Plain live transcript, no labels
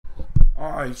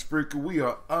All right, Spreaker, we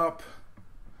are up.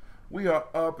 We are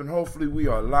up, and hopefully we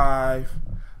are live.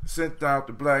 Sent out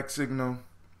the black signal.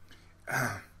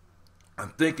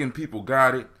 I'm thinking people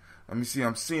got it. Let me see.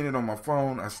 I'm seeing it on my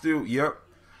phone. Yep.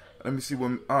 Let me see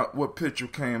what picture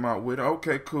came out with.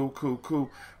 Okay,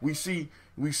 cool. We see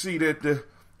that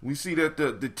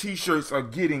the t-shirts are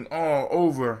getting all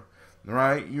over,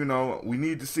 right? You know, we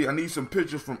need to see. I need some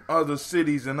pictures from other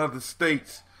cities and other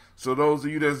states. So those of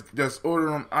you that's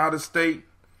ordering them out of state,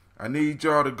 I need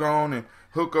y'all to go on and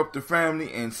hook up the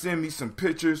family and send me some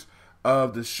pictures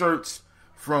of the shirts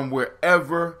from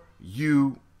wherever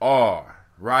you are,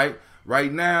 right?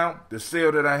 Right now, the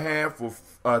sale that I have for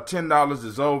 $10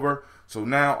 is over. So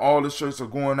now all the shirts are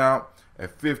going out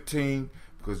at $15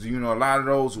 because, you know, a lot of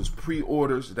those was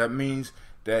pre-orders. That means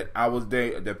that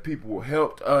that people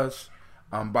helped us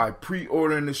by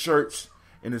pre-ordering the shirts,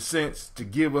 in a sense, to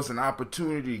give us an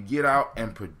opportunity to get out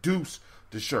and produce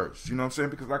the shirts. You know what I'm saying?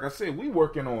 Because like I said, we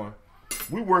working on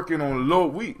low.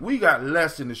 We got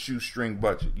less in the shoestring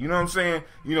budget. You know what I'm saying?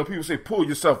 You know, people say pull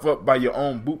yourself up by your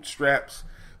own bootstraps.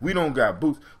 We don't got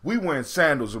boots. We wearing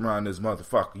sandals around this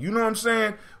motherfucker. You know what I'm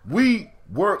saying? We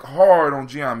work hard on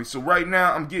Gye-Nyame. So right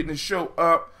now I'm getting the show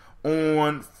up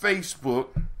on Facebook.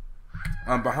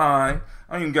 I'm behind.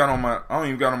 I don't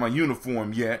even got on my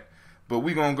uniform yet. But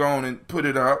we gonna go on and put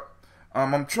it up.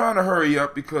 I'm trying to hurry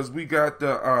up because we got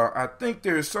I think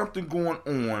there is something going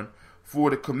on for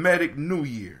the Comedic New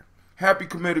Year. Happy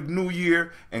Comedic New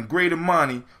Year and great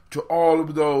Imani to all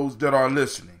of those that are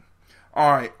listening.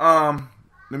 All right,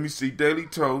 let me see. Daily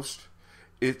Toast.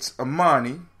 It's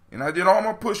Imani, and I did all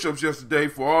my push-ups yesterday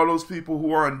for all those people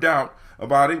who are in doubt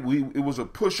about it. It was a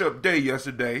push-up day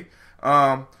yesterday.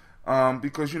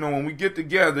 Because, you know, when we get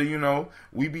together, you know,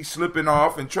 we be slipping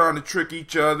off and trying to trick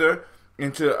each other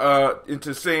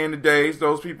into saying the days.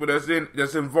 Those people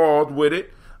that's involved with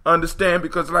it understand,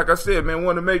 because like I said, man,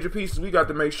 one of the major pieces we got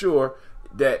to make sure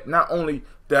that not only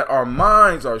that our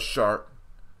minds are sharp,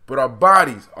 but our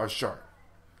bodies are sharp.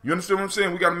 You understand what I'm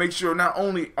saying? We got to make sure not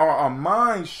only are our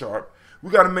minds sharp, we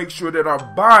got to make sure that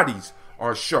our bodies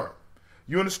are sharp.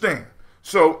 You understand?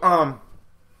 So,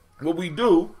 what we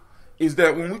do is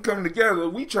that when we come together,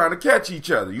 we trying to catch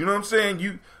each other. You know what I'm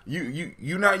saying?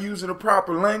 You're not using the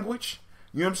proper language.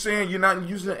 You know what I'm saying? You're not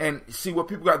using it. And see, what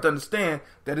people got to understand,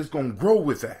 that it's going to grow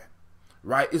with that,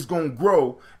 right? It's going to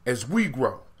grow as we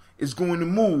grow. It's going to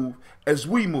move as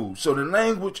we move. So the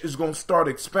language is going to start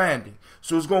expanding.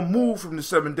 So it's going to move from the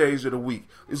 7 days of the week.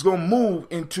 It's going to move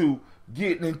into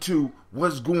getting into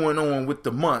what's going on with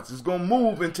the months. It's going to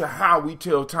move into how we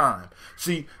tell time.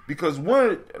 See, because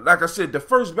like I said, the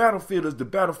first battlefield is the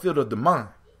battlefield of the mind,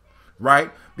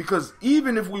 right? Because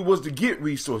even if we was to get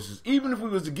resources, even if we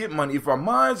was to get money, if our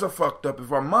minds are fucked up,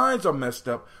 if our minds are messed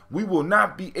up, we will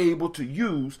not be able to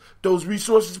use those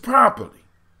resources properly,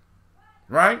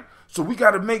 right? So we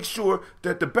got to make sure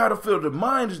that the battlefield of the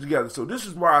mind is together. So this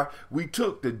is why we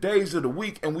took the days of the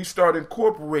week and we started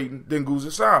incorporating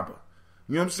Denguza Saba.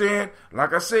 You know what I'm saying?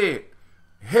 Like I said,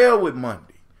 hell with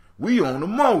Monday. We on the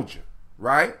moja,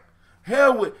 right?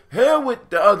 Hell with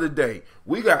the other day.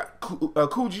 We got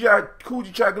Kuji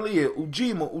Chagalia,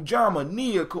 Ujima, Ujama,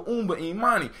 Nia, Kuumba,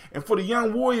 Imani. And for the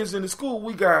young warriors in the school,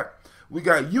 we got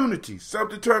unity,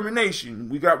 self-determination,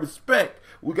 we got respect,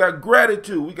 we got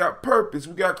gratitude, we got purpose,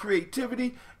 we got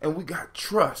creativity, and we got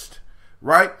trust,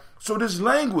 right? So this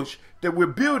language that we're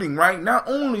building, right, not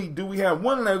only do we have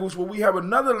one language, but we have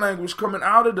another language coming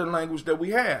out of the language that we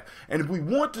have. And if we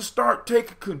want to start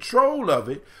taking control of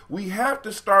it, we have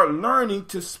to start learning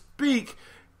to speak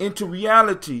into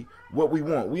reality what we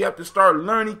want. We have to start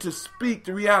learning to speak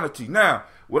the reality. Now,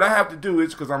 what I have to do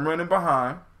is, because I'm running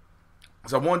behind,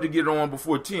 so I wanted to get it on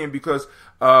before 10 because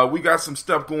we got some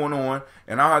stuff going on,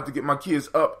 and I'll have to get my kids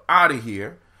up out of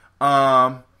here,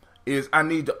 is I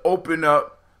need to open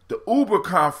up the Uber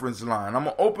conference line. I'm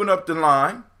going to open up the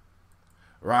line,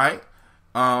 right?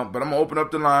 But I'm going to open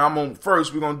up the line.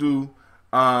 First, we're going to do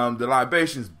the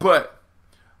libations. But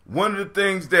one of the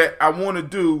things that I want to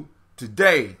do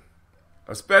today,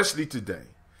 especially today,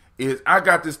 is I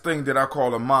got this thing that I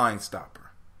call a mind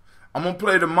stopper. I'm going to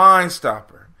play the mind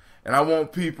stopper. And I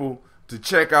want people to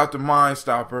check out the mind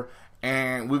stopper.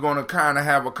 And we're going to kind of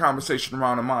have a conversation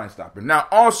around the mind stopper. Now,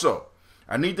 also,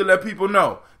 I need to let people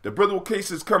know the Brother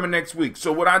Case is coming next week.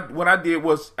 So what I did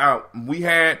was I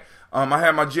had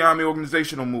my Gye-Nyame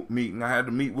organizational meeting. I had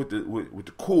to meet with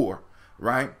the core,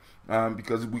 right?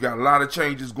 Because we got a lot of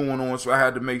changes going on. So I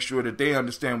had to make sure that they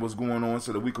understand what's going on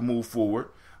so that we can move forward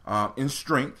in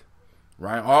strength,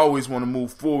 right? I always want to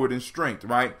move forward in strength,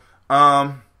 right?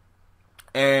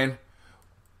 And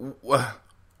what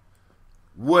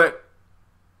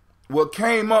what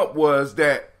came up was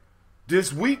that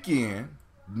this weekend,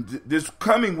 this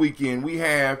coming weekend, we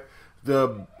have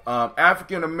the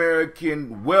African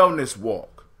American Wellness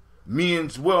Walk,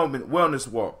 men's wellness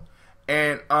walk,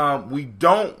 and we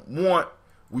don't want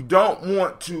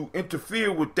to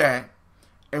interfere with that,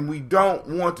 and we don't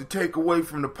want to take away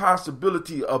from the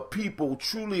possibility of people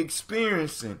truly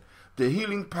experiencing the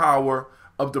healing power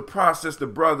of the process the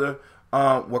brother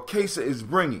Wakesa is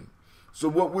bringing. So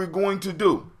what we're going to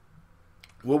do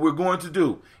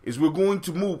is we're going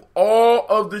to move all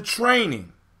of the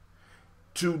training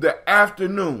to the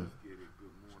afternoon.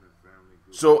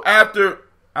 So after,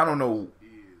 I don't know.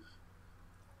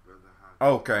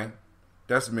 Okay,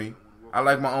 that's me. I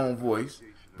like my own voice,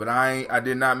 but I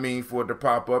did not mean for it to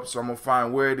pop up, so I'm going to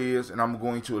find where it is, and I'm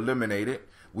going to eliminate it.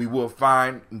 We will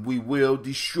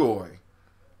destroy.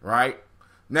 Right?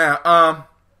 Now,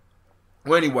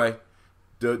 well, anyway,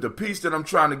 the piece that I'm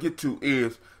trying to get to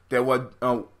is that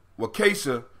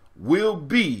Wakesa will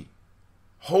be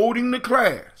holding the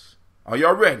class. Are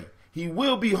y'all ready? He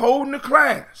will be holding the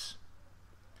class,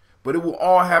 but it will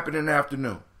all happen in the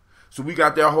afternoon. So we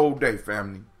got that whole day,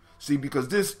 family. See, because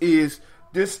this is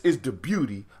the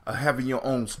beauty of having your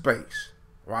own space,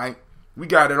 right? We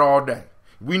got it all day.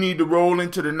 We need to roll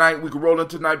into the night. We can roll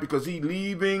into tonight because he's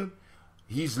leaving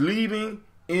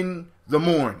in the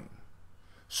morning.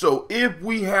 So if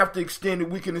we have to extend it,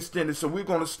 we can extend it. So we're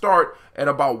going to start at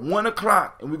about 1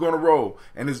 o'clock and we're going to roll.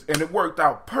 And it worked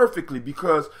out perfectly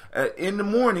because in the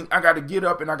morning, I got to get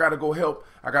up and I got to go help.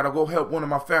 I got to go help one of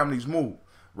my families move,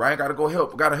 right? I got to go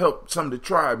help. Got to help some of the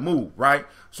tribe move, right?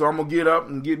 So I'm going to get up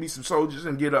and get me some soldiers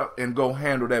and get up and go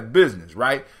handle that business,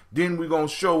 right? Then we're going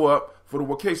to show up for the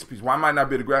Wakesa piece. Well, I might not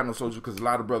be able to grab no soldiers because a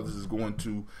lot of brothers is going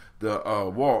to the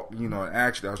walk, and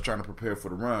actually I was trying to prepare for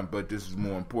the run, but this is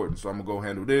more important, so I'm going to go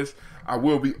handle this. I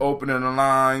will be opening the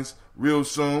lines real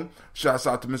soon. Shouts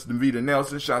out to Mr. Davita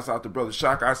Nelson. Shouts out to Brother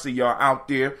Shaka. I see y'all out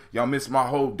there. Y'all missed my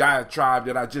whole diatribe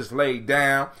that I just laid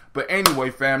down. But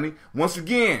anyway, family, once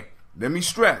again, let me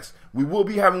stress, we will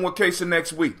be having Wakesa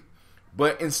next week.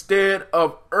 But instead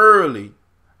of early,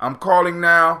 I'm calling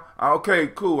now. Okay,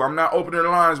 cool. I'm not opening the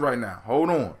lines right now. Hold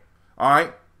on. All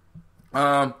right.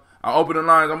 I open the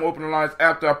lines. I'm opening the lines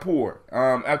after I pour.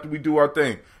 After we do our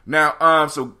thing. Now,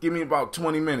 so give me about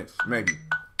 20 minutes, maybe.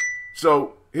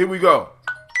 So here we go.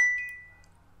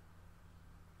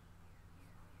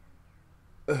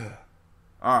 All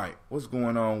right. What's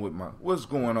going on with my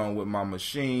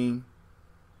machine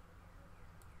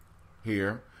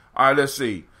here? All right. Let's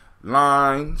see.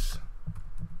 Lines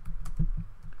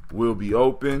will be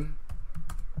open.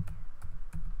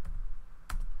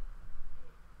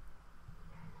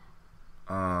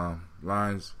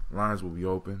 Lines will be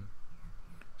open.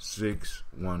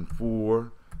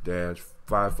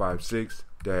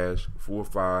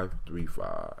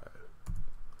 614-556-4535.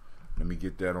 Let me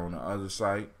get that on the other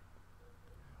site.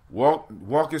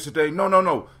 Walk is today.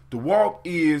 No. The walk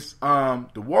is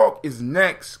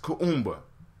next Kuumba.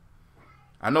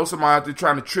 I know somebody out there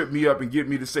trying to trip me up and get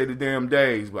me to say the damn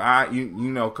days, but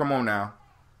come on now.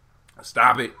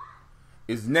 Stop it.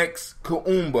 It's next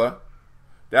Kuumba.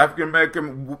 The African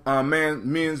American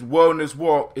men's wellness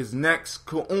walk is next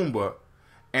Kuumba,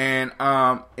 and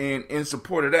in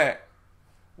support of that,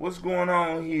 what's going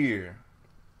on here?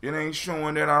 It ain't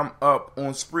showing that I'm up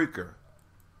on Spreaker.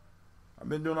 I've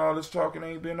been doing all this talking,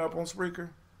 ain't been up on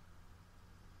Spreaker.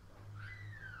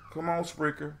 Come on,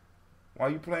 Spreaker, why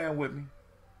you playing with me?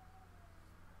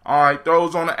 All right,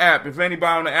 those on the app. If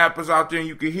anybody on the app is out there and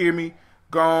you can hear me,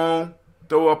 go on,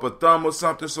 throw up a thumb or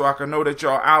something so I can know that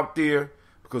y'all out there.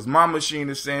 Because my machine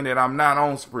is saying that I'm not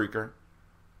on Spreaker.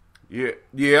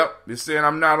 It's saying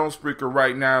I'm not on Spreaker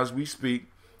right now as we speak.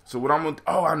 So what I'm going to...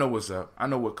 Oh, I know what's up. I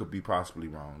know what could be possibly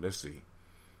wrong. Let's see.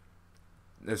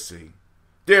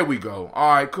 There we go.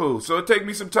 All right, cool. So it take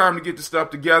me some time to get the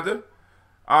stuff together.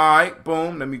 All right,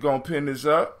 boom. Let me go and pin this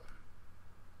up.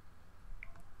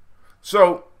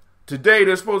 So today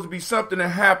there's supposed to be something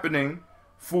happening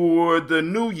for the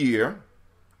new year.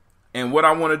 And what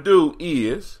I want to do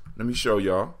is... Let me show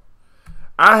y'all.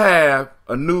 I have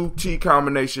a new tea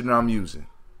combination that I'm using.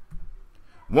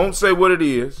 Won't say what it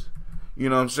is. You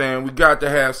know what I'm saying? We got to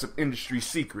have some industry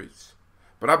secrets.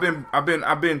 But I've been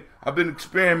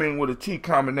experimenting with a tea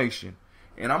combination,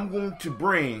 and I'm going to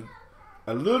bring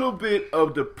a little bit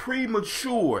of the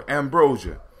premature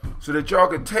ambrosia so that y'all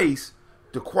can taste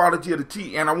the quality of the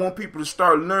tea. And I want people to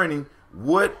start learning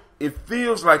what it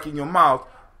feels like in your mouth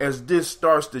as this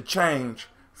starts to change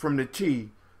from the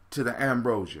tea to the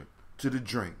ambrosia, to the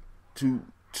drink, to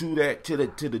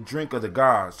the drink of the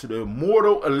gods, to the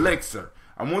immortal elixir.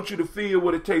 I want you to feel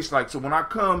what it tastes like. So when I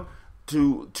come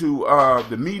to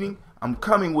the meeting, I'm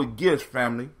coming with gifts,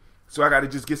 family. So I got to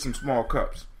just get some small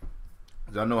cups.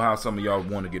 Because I know how some of y'all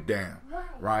want to get down,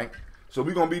 right? So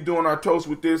we're going to be doing our toast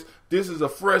with this. This is a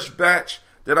fresh batch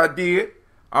that I did.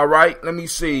 All right, let me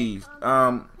see.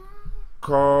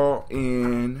 Call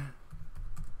in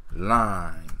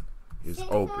line is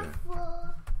open. All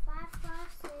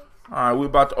right, we're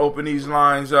about to open these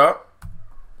lines up.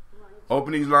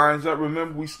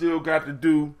 Remember, we still got to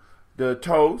do the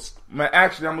toast.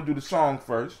 Actually, I'm going to do the song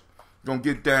first. Going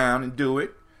to get down and do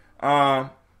it. The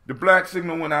black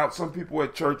signal went out. Some people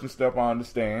at church and stuff, I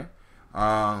understand.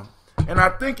 And I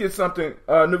think it's something.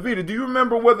 Navita, do you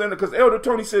remember whether, because Elder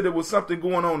Tony said there was something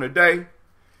going on today.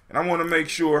 And I want to make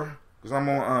sure, because I'm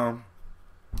going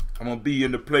to be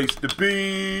in the place to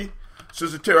be.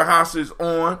 Sister Tara House is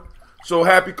on. So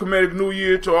happy Comedic New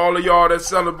Year to all of y'all that's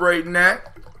celebrating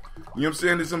that. You know what I'm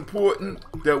saying? It's important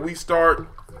that we start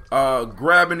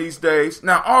grabbing these days.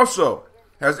 Now, also,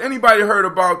 has anybody heard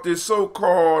about this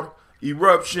so-called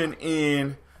eruption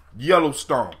in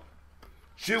Yellowstone?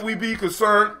 Should we be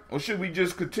concerned, or should we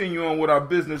just continue on with our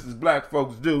business as black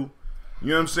folks do? You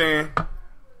know what I'm saying?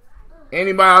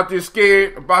 Anybody out there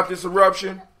scared about this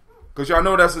eruption? Because y'all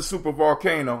know that's a super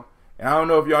volcano. And I don't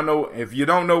know if y'all know, if you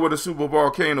don't know what a super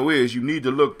volcano is, you need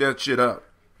to look that shit up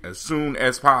as soon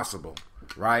as possible,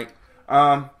 right?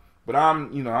 But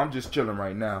I'm just chilling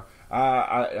right now.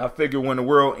 I figure when the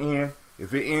world ends,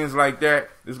 if it ends like that,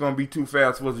 it's going to be too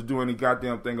fast for us to do any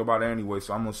goddamn thing about it anyway.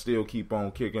 So I'm going to still keep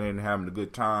on kicking it and having a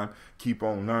good time, keep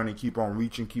on learning, keep on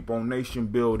reaching, keep on nation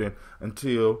building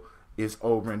until it's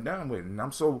over and done with. And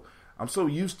I'm so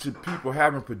used to people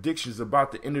having predictions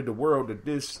about the end of the world that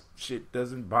this shit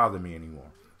doesn't bother me anymore.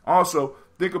 Also,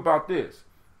 think about this.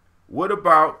 What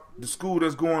about the school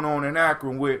that's going on in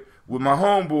Akron with my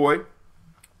homeboy?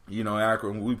 You know,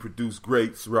 Akron, we produce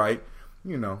greats, right?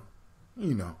 You know.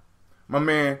 My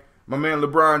man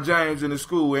LeBron James in the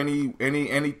school.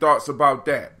 Any thoughts about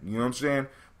that? You know what I'm saying?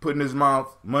 Putting his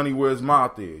money where his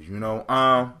mouth is, you know.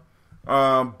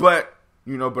 But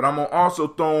I'm gonna also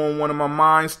throw on one of my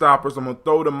mind stoppers. I'm gonna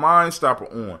throw the mind stopper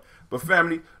on. But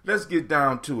family, let's get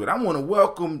down to it. I want to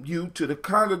welcome you to the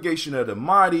congregation of the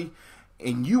mighty,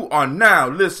 and you are now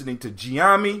listening to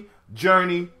Gye-Nyame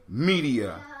Journey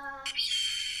Media.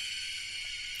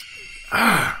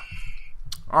 All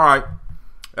right.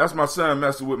 That's my son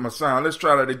messing with my sound. Let's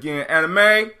try that again.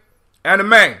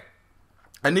 Anime,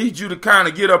 I need you to kind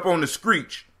of get up on the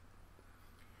screech.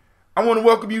 I want to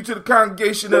welcome you to the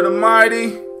congregation of the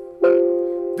mighty.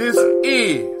 This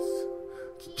is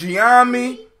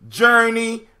Gye-Nyame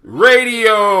Journey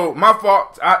Radio. My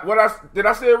fault. Did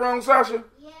I say it wrong, Sasha?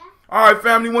 Yeah. All right,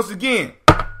 family, once again,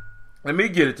 let me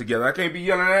get it together. I can't be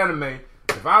yelling at anime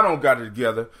if I don't got it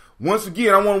together. Once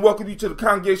again, I want to welcome you to the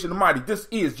congregation of the mighty. This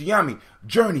is Gye-Nyame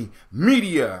Journey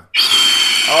Media.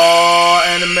 Oh,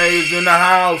 anime is in the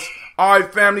house. All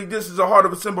right, family, this is a Heart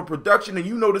of a Simple production, and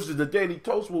you know this is the Daily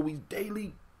Toast where we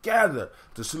daily gather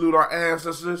to salute our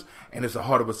ancestors, and it's a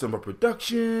Heart of a Simple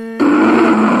production.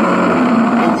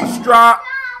 And we strive.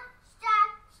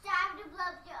 Stop to blow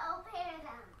your old hair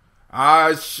down.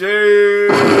 I say.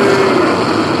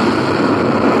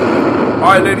 All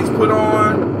right, ladies, put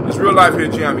on. It's real life here,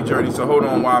 Gye-Nyame Journey, so hold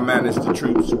on while I manage the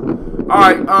troops. All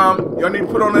right, y'all need to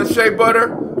put on that shea butter.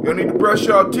 Y'all need to brush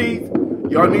your teeth.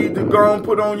 Y'all need to go and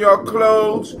put on your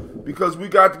clothes because we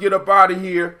got to get up out of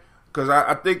here. Because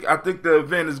I think the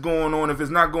event is going on. If it's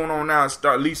not going on now,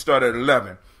 at least start at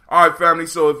 11. All right, family.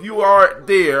 So if you are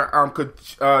there,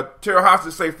 Tara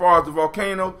Hostage say far as the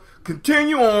volcano,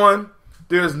 continue on.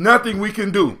 There's nothing we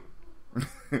can do.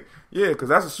 Yeah, because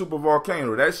that's a super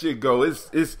volcano. That shit go.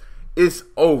 It's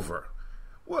over.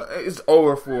 Well, it's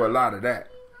over for a lot of that.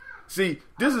 See,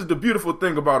 this is the beautiful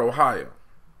thing about Ohio,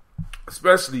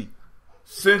 especially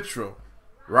Central,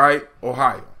 right?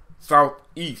 Ohio,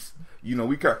 Southeast. You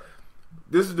know,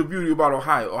 this is the beauty about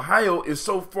Ohio. Ohio is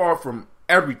so far from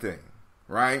everything,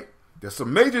 right? There's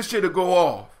some major shit to go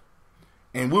off,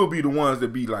 and we'll be the ones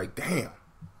that be like, damn,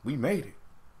 we made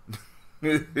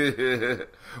it.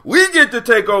 We get to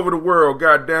take over the world,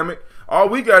 goddammit. All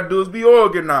we got to do is be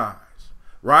organized,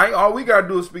 right? All we got to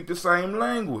do is speak the same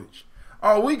language.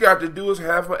 All we got to do is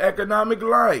have an economic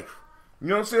life. You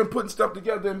know what I'm saying? Putting stuff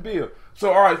together and build.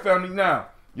 So, all right, family, now,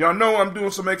 y'all know I'm doing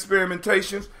some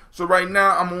experimentations. So, right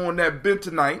now, I'm on that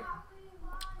bentonite,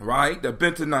 right? That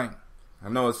bentonite. I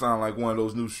know it sounds like one of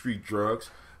those new street drugs.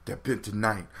 That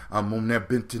bentonite. I'm on that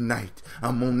bentonite.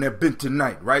 I'm on that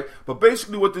bentonite, right? But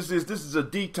basically what this is a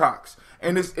detox.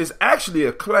 And it's actually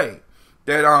a clay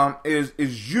that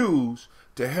is used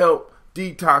to help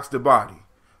detox the body,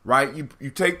 right? You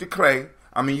take the clay.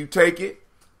 You take it,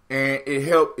 and it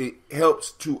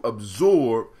helps to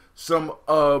absorb some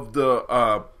of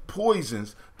the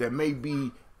poisons that may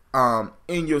be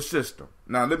in your system.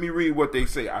 Now, let me read what they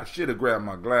say. I should have grabbed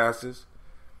my glasses.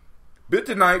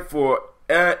 Bentonite for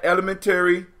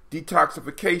elementary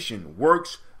detoxification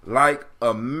works like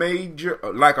a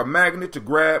magnet to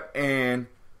grab and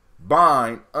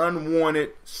bind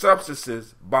unwanted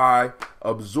substances by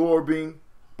an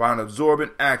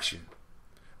absorbent action.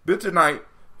 Bentonite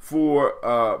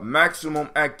for maximum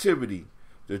activity.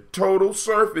 The total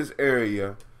surface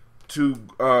area to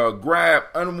grab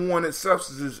unwanted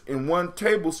substances in 1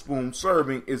 tablespoon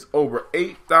serving is over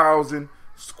 8,000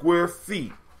 square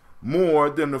feet, more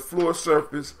than the floor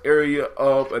surface area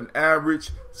of an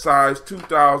average size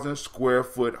 2,000 square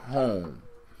foot home.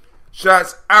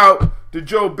 Shouts out to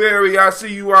Joe Berry. I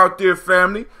see you out there,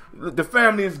 family. The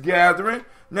family is gathering.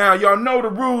 Now, y'all know the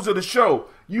rules of the show.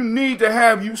 You need to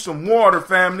have you some water,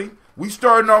 family. We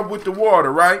starting off with the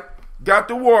water, right? Got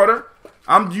the water.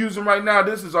 I'm using right now,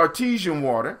 this is artesian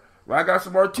water. I got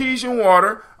some artesian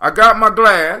water. I got my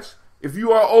glass. If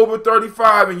you are over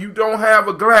 35 and you don't have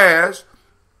a glass,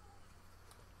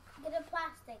 get a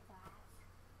plastic glass.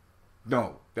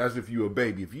 No, that's if you're a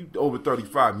baby. If you over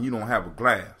 35 and you don't have a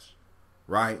glass,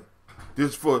 right?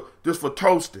 This for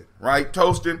toasting, right?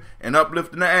 Toasting and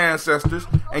uplifting the ancestors,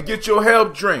 and get your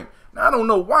health drink. Now, I don't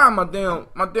know why my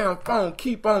damn phone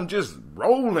keep on just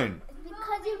rolling.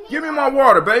 Give me my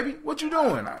water, baby. What you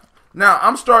doing? Now,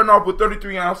 I'm starting off with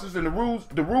 33 ounces, and the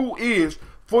rule is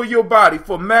for your body,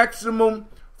 for maximum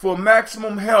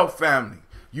health, family.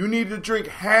 You need to drink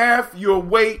half your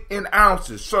weight in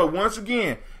ounces. So, once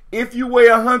again, if you weigh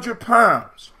 100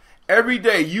 pounds, every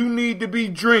day you need to be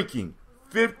drinking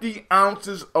 50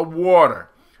 ounces of water.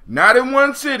 Not in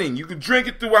one sitting. You can drink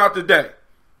it throughout the day.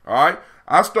 All right?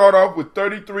 I start off with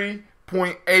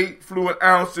 33.8 fluid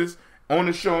ounces on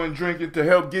the show and drinking to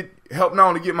help not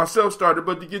only get myself started,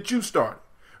 but to get you started,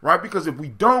 right? Because if we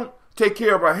don't take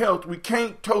care of our health, we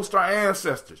can't toast our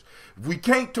ancestors. If we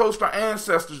can't toast our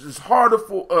ancestors, it's harder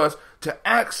for us to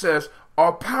access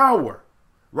our power,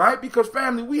 right? Because,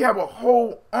 family, we have a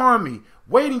whole army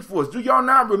waiting for us. Do y'all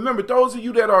not remember, those of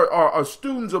you that are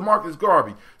students of Marcus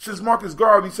Garvey, since Marcus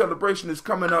Garvey's celebration is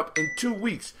coming up in 2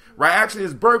 weeks, right? Actually,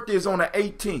 his birthday is on the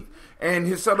 18th. And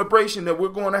his celebration that we're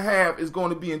going to have is going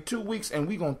to be in 2 weeks, and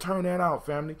we're going to turn that out,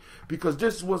 family, because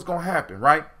this is what's going to happen,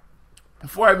 right?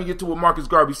 Before I even get to what Marcus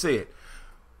Garvey said,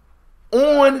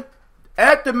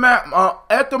 at the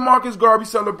Marcus Garvey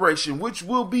celebration, which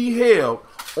will be held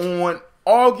on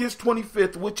August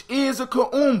 25th, which is a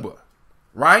Kaumba,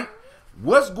 right?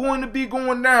 What's going to be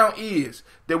going down is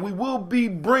that we will be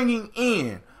bringing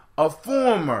in a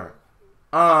former,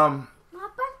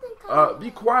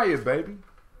 be quiet, baby.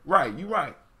 Right, you're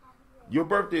right. Your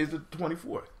birthday is the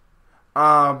 24th.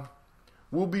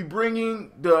 We'll be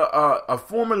bringing a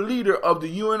former leader of the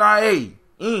UNIA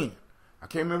in. I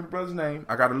can't remember the brother's name.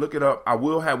 I got to look it up.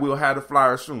 We'll have the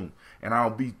flyer soon, and I'll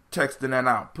be texting that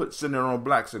out, sending it on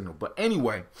Black Signal. But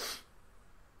anyway,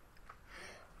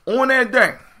 on that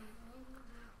day,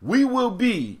 we will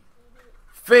be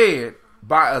fed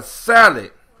by a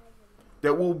salad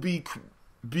that will be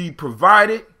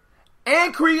provided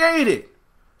and created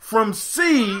from the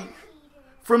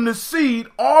seed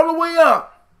all the way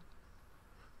up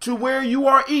to where you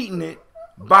are eating it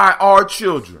by our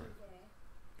children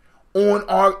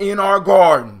in our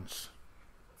gardens,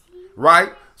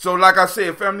 right? So, like I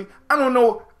said, family, I don't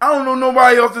know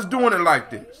nobody else is doing it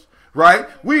like this, right?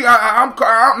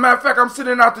 Matter of fact, I'm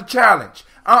sending out the challenge.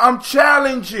 I'm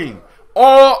challenging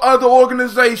all other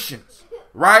organizations,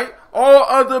 right? All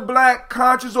other black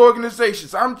conscious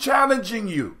organizations. I'm challenging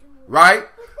you, right?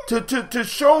 To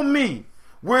show me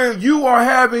where you're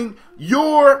having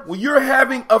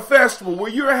a festival,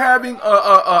 where you're having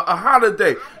a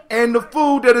holiday, and the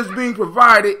food that is being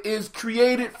provided is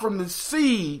created from the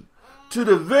seed to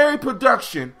the very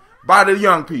production by the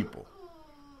young people.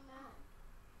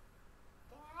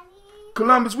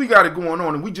 Columbus, we got it going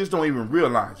on and we just don't even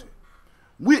realize it.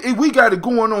 We got it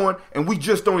going on and we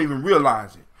just don't even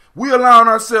realize it. We allowing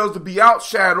ourselves to be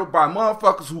outshadowed by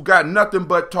motherfuckers who got nothing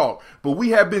but talk. But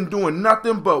we have been doing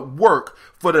nothing but work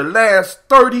for the last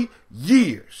 30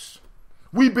 years.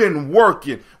 We've been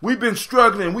working. We've been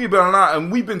struggling. We've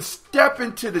been stepping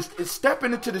into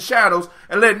the shadows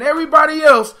and letting everybody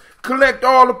else collect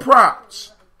all the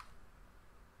props.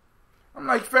 I'm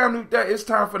like, family, it's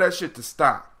time for that shit to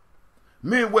stop.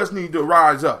 Midwest need to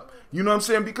rise up. You know what I'm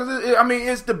saying? Because,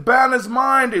 it's the balanced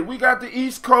minded. We got the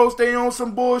East Coast, they on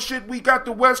some bullshit. We got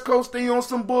the West Coast, they on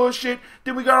some bullshit.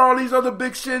 Then we got all these other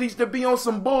big cities that be on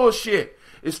some bullshit.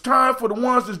 It's time for the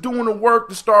ones that's doing the work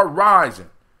to start rising.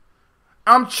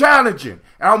 I'm challenging.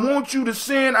 And I want you to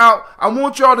send out, I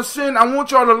want y'all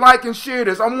to like and share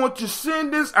this. I want you to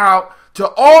send this out to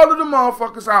all of the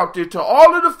motherfuckers out there, to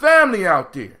all of the family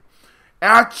out there.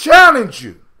 And I challenge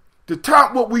you to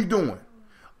top what we doing.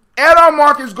 At our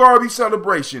Marcus Garvey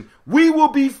celebration, we will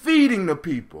be feeding the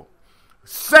people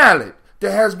salad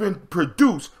that has been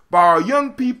produced by our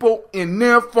young people in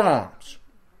their farms,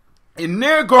 in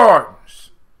their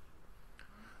gardens.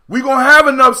 We're going to have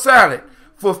enough salad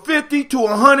for 50 to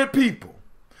 100 people.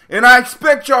 And I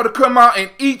expect y'all to come out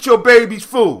and eat your baby's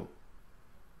food.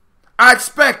 I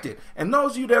expect it. And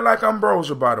those of you that like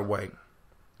ambrosia, by the way,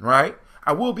 right?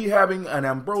 I will be having an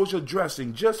ambrosia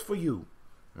dressing just for you,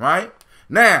 right?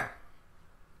 Now,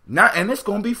 and it's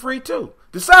going to be free too.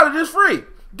 The salad is free.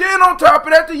 Then on top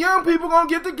of that, the young people going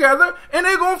to get together and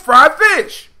they're going to fry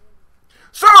fish.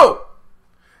 So,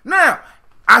 now,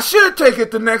 I should take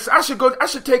it the next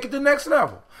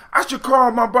level. I should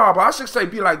call my barber. I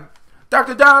should be like,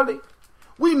 Dr. Dolly,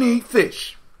 we need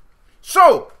fish.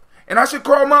 So, and I should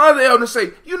call my other elder and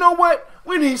say, you know what?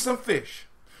 We need some fish.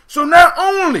 So not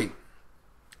only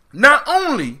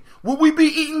will we be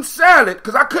eating salad,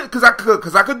 because I could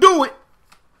do it.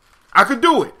 I could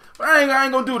do it. But I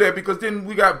ain't gonna do that because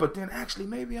then actually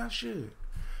maybe I should.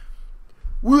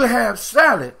 We'll have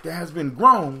salad that has been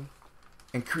grown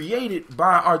and created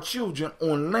by our children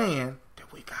on land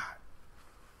that we got.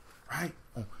 Right?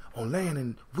 On land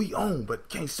and we own, but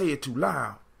can't say it too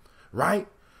loud. Right?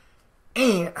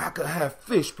 And I could have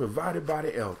fish provided by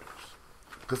the elders.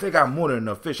 Because they got more than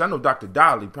enough fish. I know Dr.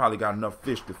 Dolly probably got enough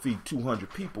fish to feed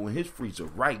 200 people in his freezer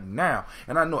right now.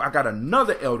 And I know I got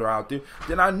another elder out there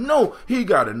that I know he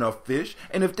got enough fish.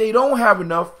 And if they don't have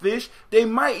enough fish, they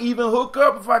might even hook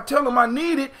up if I tell them I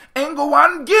need it and go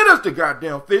out and get us the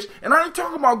goddamn fish. And I ain't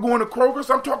talking about going to Kroger's.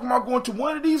 I'm talking about going to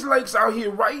one of these lakes out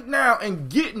here right now and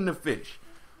getting the fish.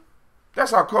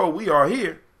 That's how cold we are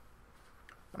here.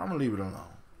 But I'm going to leave it alone.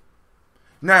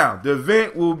 Now, the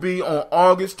event will be on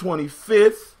August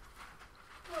 25th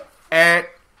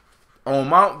on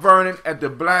Mount Vernon at the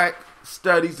Black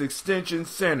Studies Extension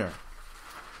Center.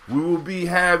 We will be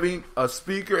having a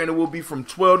speaker, and it will be from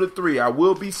 12 to 3. I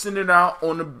will be sending out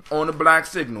on the black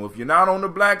signal. If you're not on the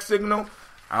black signal,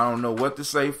 I don't know what to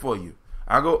say for you.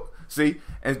 I go see,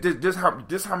 and this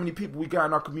how many people we got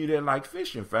in our community that like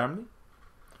fishing, family.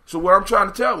 So what I'm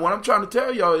trying to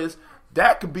tell y'all is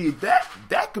that could be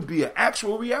an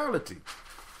actual reality.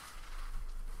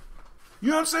 You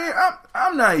know what I'm saying?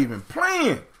 I'm not even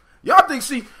playing. Y'all think,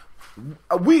 see,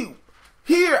 we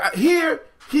here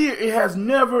it has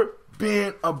never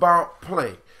been about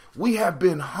play. We have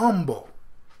been humble.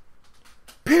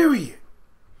 Period.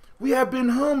 We have been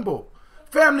humble.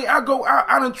 Family, I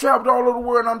done traveled all over the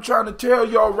world, and I'm trying to tell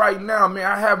y'all right now, man,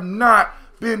 I have not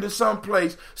been to some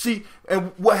place. See,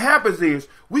 and what happens is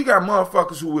we got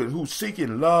motherfuckers who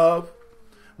seeking love.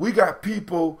 We got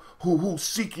people who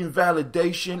seeking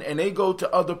validation, and they go to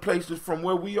other places from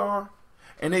where we are,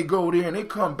 and they go there and they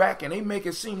come back and they make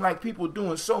it seem like people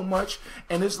doing so much,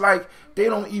 and it's like they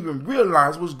don't even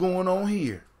realize what's going on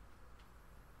here.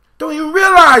 Don't even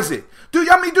realize it. Do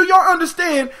y'all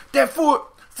understand that for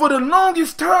the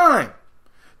longest time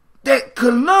that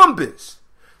Columbus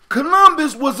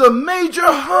was a major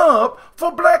hub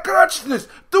for black consciousness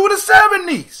through the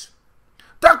 70s.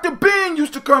 Dr. Ben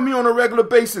used to come here on a regular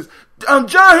basis. John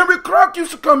Henry Clark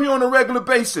used to come here on a regular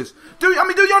basis. Do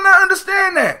y'all not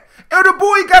understand that? Elder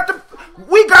Boy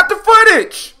we got the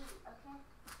footage.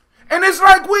 And it's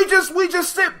like we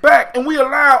just sit back and we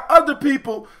allow other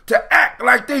people to act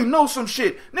like they know some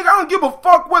shit. Nigga, I don't give a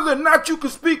fuck whether or not you can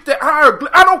speak that higher.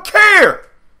 I don't care.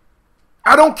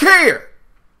 I don't care.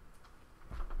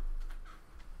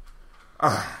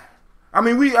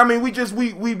 We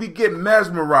get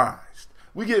mesmerized.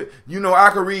 We get, I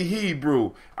can read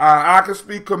Hebrew. I can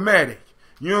speak Kemetic.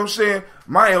 You know what I'm saying?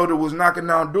 My elder was knocking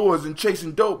down doors and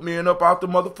chasing dope men up out the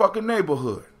motherfucking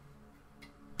neighborhood.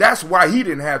 That's why he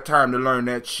didn't have time to learn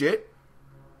that shit.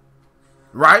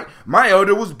 Right? My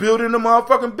elder was building a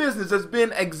motherfucking business that's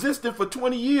been existing for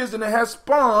 20 years, and it has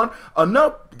spawned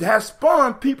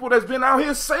people that's been out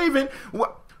here saving.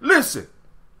 Listen.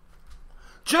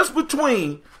 Just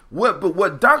between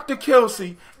what Dr.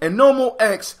 Kelsey and Normal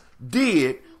X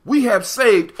did, we have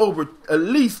saved over at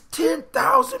least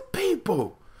 10,000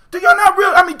 people. Do y'all not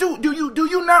do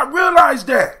you not realize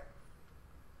that?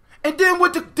 And then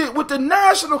with the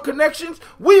national connections,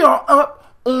 we are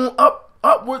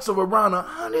upwards of around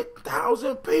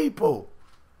 100,000 people.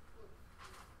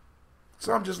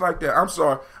 So I'm just like that.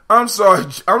 I'm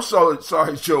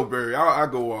sorry, Joe Berry. I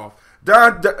go off.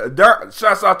 Don,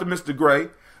 shouts out to Mr. Gray.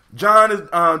 John is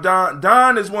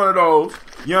Don is one of those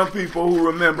young people who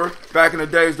remember back in the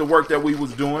days the work that we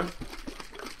was doing.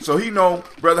 So he know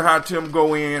Brother High Tim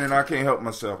go in and I can't help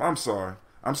myself. I'm sorry.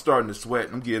 I'm starting to sweat.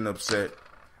 I'm getting upset.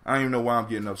 I don't even know why I'm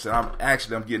getting upset.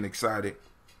 I'm getting excited.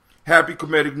 Happy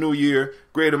Comedic New Year.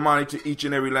 Great Imani to each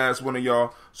and every last one of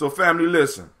y'all. So family,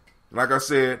 listen. Like I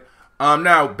said,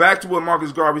 now back to what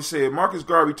Marcus Garvey said. Marcus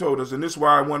Garvey told us, and this is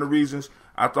why one of the reasons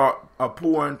I thought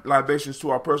pouring libations to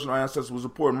our personal ancestors was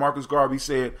important. Marcus Garvey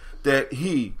said that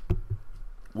he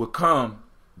would come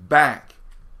back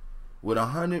with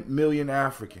 100 million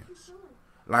Africans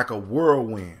like a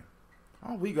whirlwind.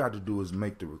 All we got to do is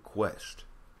make the request.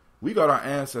 We got our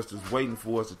ancestors waiting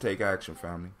for us to take action,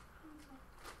 family.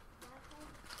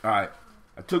 All right.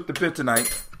 I took the bit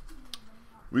tonight.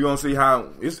 We're going to see how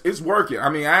it's working. I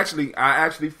mean, I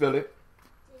actually feel it.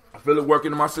 I feel it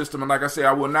working in my system. And like I say,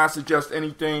 I will not suggest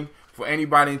anything for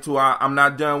anybody until I'm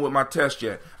not done with my test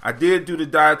yet. I did do the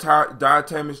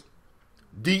diatomaceous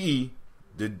DE.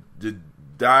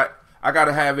 I got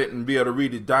to have it and be able to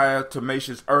read the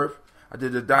diatomaceous earth. I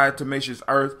did the diatomaceous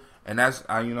earth. And that's,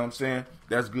 you know what I'm saying?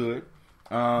 That's good.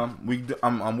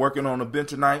 I'm working on the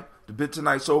bentonite. The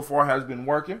bentonite so far has been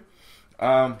working.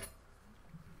 I've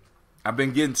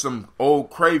been getting some old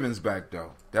cravings back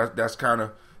though. That's kind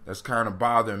of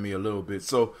bothering me a little bit.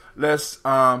 So let's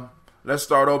start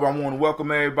over. I want to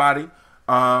welcome everybody.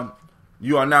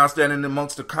 You are now standing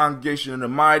amongst the congregation of the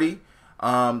mighty.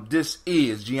 This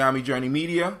is Gye-Nyame Journey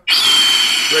Media.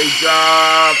 Great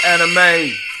job,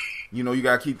 anime. You know, you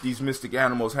got to keep these mystic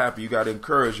animals happy. You got to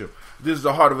encourage them. This is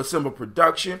the Heart of a Simple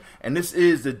production, and this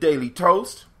is the Daily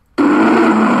Toast,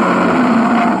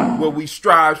 where we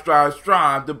strive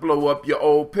to blow up your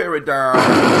old paradigm.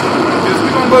 Just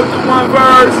we're going to go through one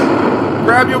verse.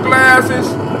 Grab your glasses.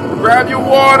 Grab your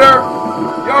water.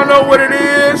 Y'all know what it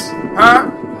is, huh?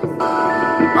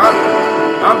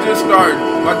 I'm just starting.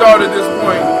 My daughter at this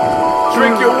point.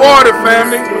 Drink your water,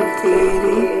 family.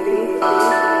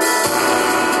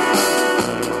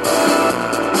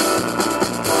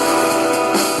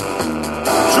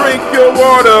 Drink your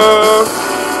water.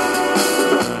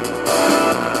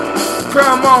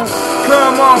 Come on,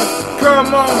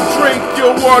 drink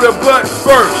your water, but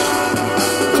first,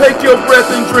 take your breath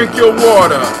and drink your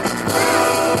water.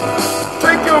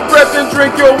 Take your breath and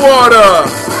drink your water.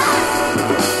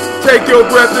 Take your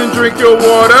breath and drink your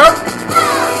water.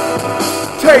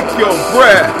 Take your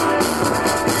breath.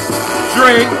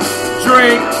 Drink,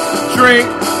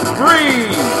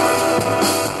 breathe.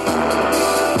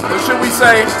 What should we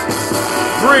say?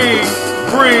 Breathe,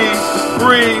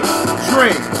 drink.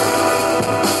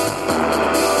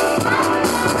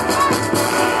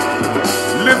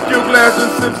 Lift your glass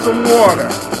and sip some water.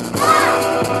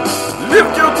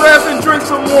 Lift your glass and drink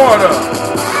some water.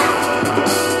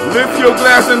 Lift your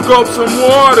glass and gulp some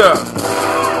water.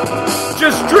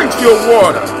 Just drink your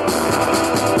water.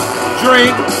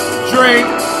 Drink. Drink.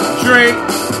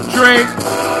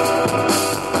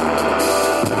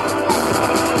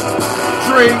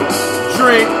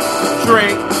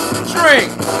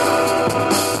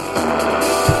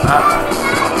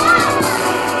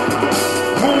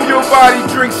 Move your body,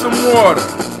 drink some water.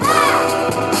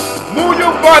 Move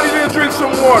your body, then drink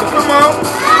some water. Come on.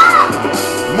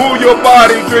 Move your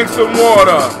body, drink some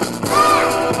water.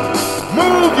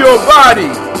 Move your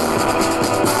body.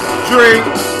 Drink.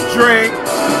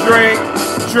 Drink.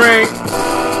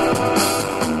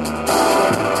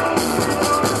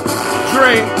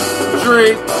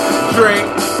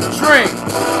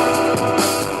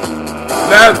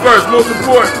 Last verse, most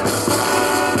important.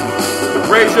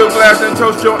 Raise your glass and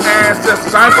toast your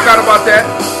ancestors. I ain't forgot about that.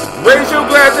 Raise your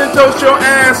glass and toast your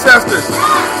ancestors.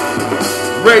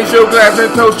 Raise your glass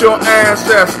and toast your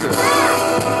ancestors.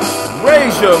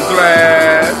 Raise your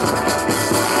glass.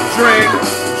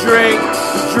 Drink.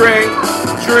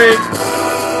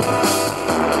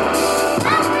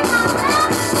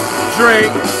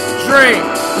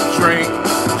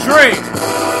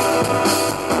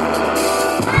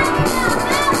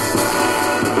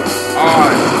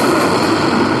 Alright.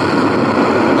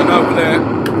 Enough of that.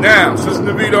 Now, Sister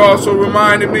Navita also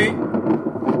reminded me,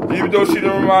 even though she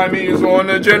didn't remind me, it's on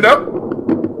the agenda.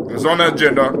 It's on the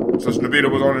agenda. Sister Navita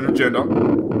was on the agenda.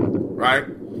 Right?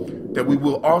 That we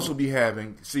will also be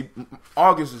having, see,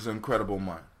 August is an incredible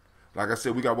month. Like I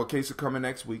said, we got What Case coming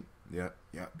next week. Yep.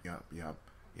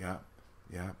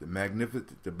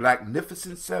 The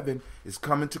Blacknificent 7 is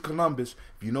coming to Columbus.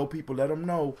 If you know people, let them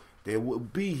know. They will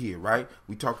be here, right?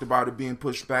 We talked about it being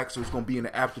pushed back, so it's going to be in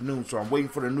the afternoon. So I'm waiting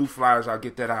for the new flyers. I'll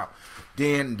get that out.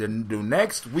 Then the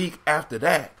next week after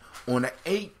that, on the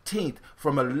 18th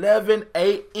from 11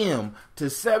 a.m. to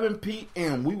 7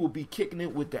 p.m. We will be kicking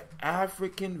it with the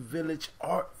African Village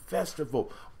Art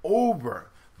Festival over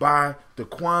by the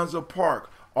Kwanzaa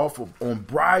Park on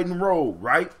Bryden Road,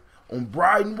 right? On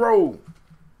Bryden Road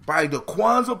by the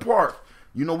Kwanzaa Park.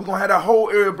 You know, we're going to have that whole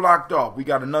area blocked off. We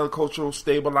got another cultural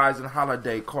stabilizing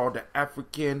holiday called the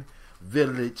African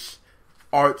Village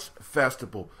Arts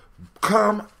Festival.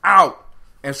 Come out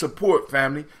and support,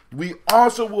 family. We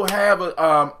also will have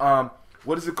a,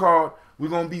 what is it called? We're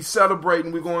going to be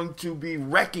celebrating, we're going to be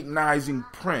recognizing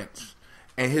Prince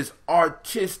and his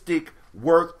artistic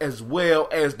work, as well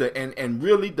as and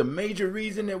really the major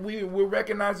reason that we're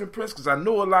recognizing Prince, because I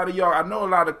know a lot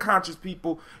of conscious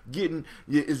people getting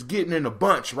in a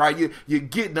bunch, right? You're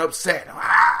getting upset.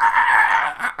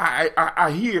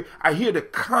 I hear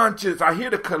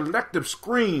the collective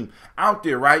scream out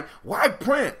there, right? Why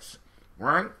Prince,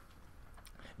 right?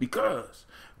 Because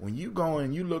when you go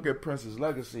and you look at Prince's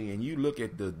legacy and you look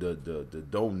at the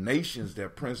donations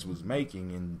that Prince was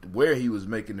making and where he was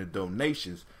making the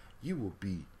donations, you will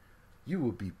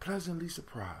be pleasantly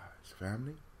surprised,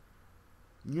 family.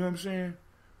 You know what I'm saying?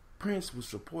 Prince was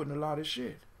supporting a lot of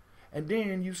shit. And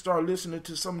then you start listening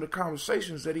to some of the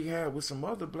conversations that he had with some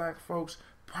other black folks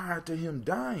prior to him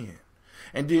dying.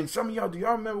 And then some of y'all, do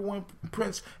y'all remember when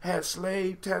Prince had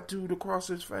slave tattooed across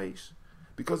his face?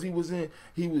 Because he was in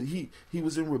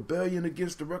rebellion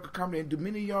against the record company. And do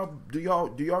many of y'all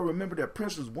do y'all remember that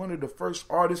Prince was one of the first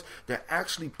artists that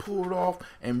actually pulled off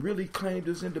and really claimed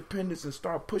his independence and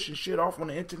started pushing shit off on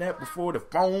the internet before the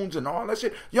phones and all that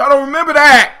shit? Y'all don't remember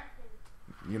that?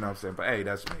 You know what I'm saying? But hey,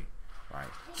 that's me. Right.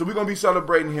 So we're gonna be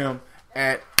celebrating him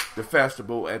at the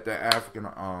festival at the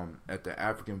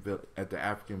African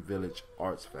Village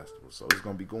Arts Festival. So it's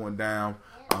gonna be going down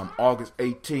August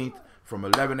 18th. From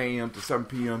 11 a.m. to 7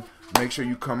 p.m. Make sure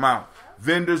you come out.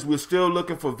 Vendors, we're still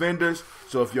looking for vendors.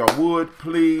 So if y'all would,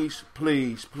 please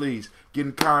get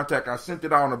in contact. I sent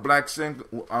it out on a black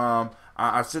single. I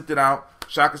sent it out.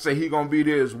 Shaka say he gonna be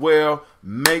there as well.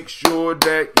 Make sure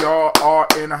that y'all are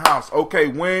in the house. Okay,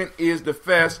 when is the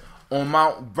fest on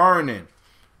Mount Vernon?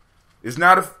 It's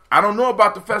not I don't know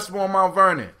about the festival on Mount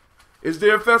Vernon. Is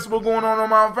there a festival going on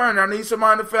Mount Vernon? I need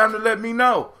somebody in the family to let me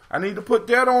know. I need to put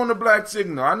that on the black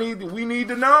signal. We need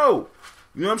to know.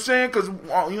 You know what I'm saying? Because,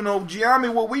 you know,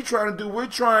 Gye-Nyame, what we trying to do, we're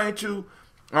trying to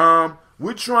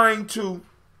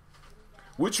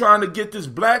get this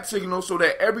black signal so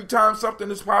that every time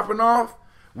something is popping off,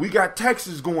 we got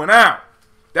texts going out.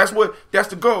 That's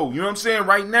the goal. You know what I'm saying?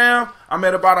 Right now, I'm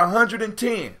at about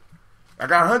 110. I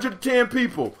got 110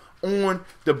 people on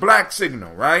the black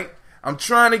signal, right? I'm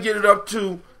trying to get it up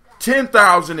to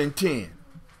 10,010,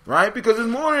 right? Because it's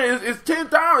more than it's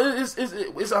 10,000. It's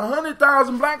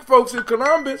 100,000 black folks in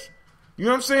Columbus. You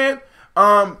know what I'm saying?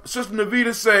 Sister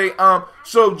Navita say,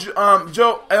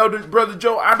 Joe, Elder Brother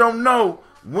Joe, I don't know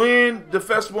when the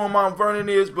festival on Mount Vernon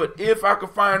is, but if I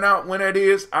could find out when that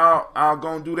is, I'll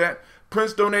go and do that.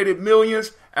 Prince donated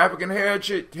millions. African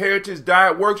Heritage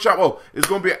Diet Workshop. Oh, it's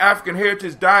going to be an African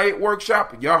Heritage Diet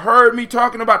Workshop. Y'all heard me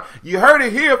talking about, you heard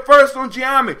it here first on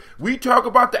Gye-Nyame. We talk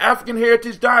about the African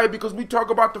Heritage Diet because we talk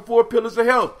about the 4 pillars of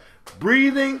health.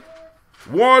 Breathing,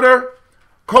 water,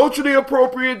 culturally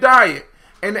appropriate diet.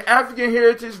 And the African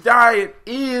Heritage Diet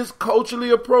is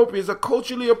culturally appropriate. It's a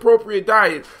culturally appropriate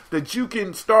diet that you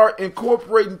can start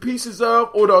incorporating pieces of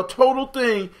or the total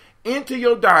thing into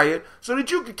your diet so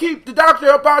that you can keep the doctor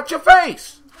up out your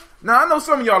face. Now, I know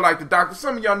some of y'all like the doctor.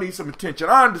 Some of y'all need some attention.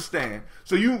 I understand.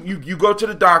 So you go to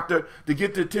the doctor to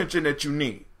get the attention that you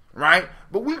need, right?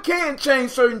 But we can change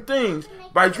certain things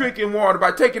by drinking water,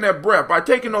 by taking that breath, by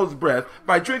taking those breaths,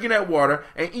 by drinking that water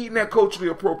and eating that culturally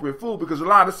appropriate food, because a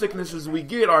lot of sicknesses we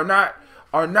get are not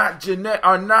ours.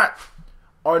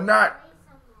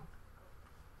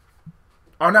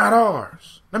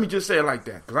 Let me just say it like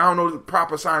that, because I don't know the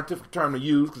proper scientific term to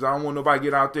use, because I don't want nobody to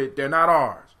get out there. They're not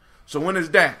ours. So when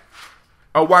is that?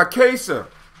 Wakesa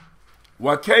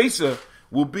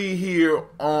will be here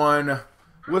on,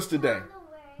 what's today?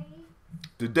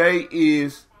 Today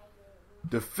is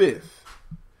the 5th.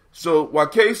 So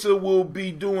Wakesa will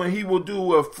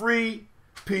do a free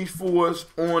piece for us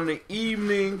on the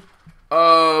evening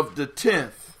of the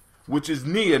 10th, which is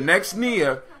next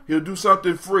Nia. He'll do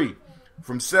something free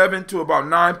from 7 to about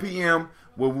 9 p.m.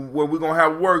 where we're going to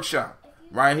have a workshop.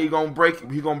 Right, he gonna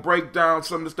break down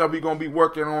some of the stuff he's gonna be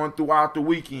working on throughout the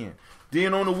weekend.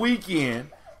 Then on the weekend,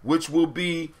 which will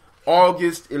be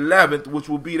August 11th, which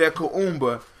will be that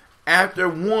Kaumba, after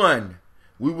 1,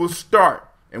 we will start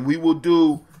and we will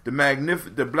do the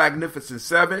Blacknificent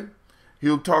 7.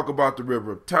 He'll talk about the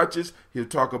river of touches. He'll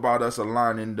talk about us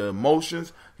aligning the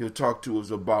emotions. He'll talk to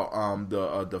us about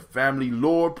the family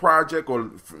lore project, or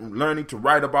learning to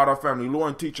write about our family lore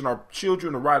and teaching our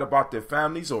children to write about their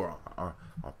families or our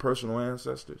personal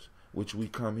ancestors, which we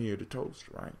come here to toast,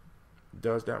 right?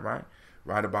 Does that, right?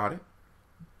 Write about it,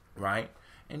 right?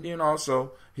 And then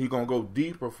also, he's going to go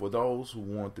deeper for those who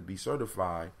want to be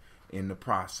certified in the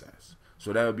process.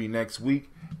 So that'll be next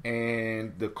week,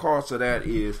 and the cost of that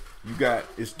is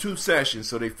it's 2 sessions,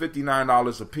 so they're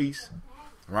 $59 a piece,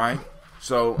 right?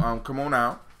 So come on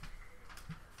out.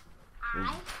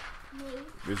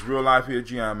 It's real life here,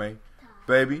 Gye-Nyame,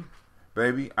 baby.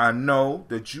 I know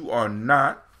that you are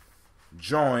not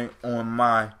joined on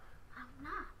my. I'm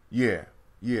not. Yeah.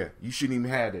 You shouldn't even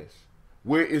have this.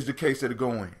 Where is the case that it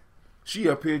go in? She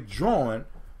up here joined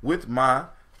with my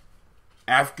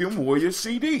African Warrior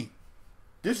CD.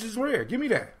 This is rare. Give me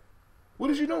that.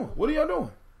 What is you doing? What are y'all doing?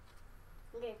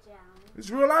 It's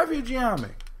real life here,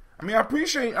 Gye-Nyame. I mean, I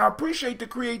appreciate the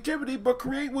creativity, but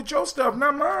create with your stuff,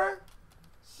 not mine.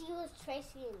 She was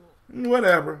tracing it.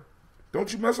 Whatever.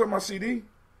 Don't you mess up my CD.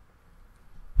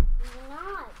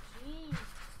 Not, jeez.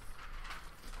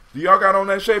 Do y'all got on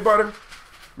that shea butter?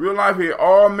 Real life here.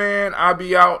 All man, I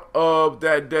be out of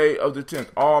that day of the 10th.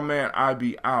 All man, I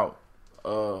be out.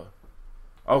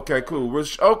 Okay, cool.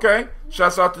 Okay.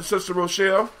 Shouts out to Sister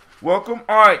Rochelle. Welcome.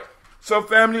 All right. So,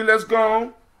 family, let's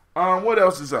go. What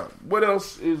else is up? What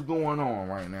else is going on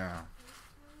right now?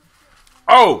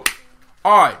 Oh,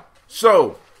 all right.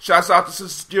 So, shouts out to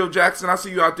Sister Jill Jackson. I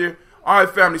see you out there. All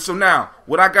right, family. So now,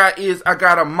 what I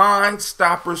got a mind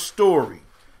stopper story.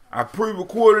 I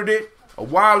pre-recorded it a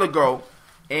while ago,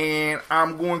 and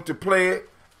I'm going to play it,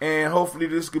 and hopefully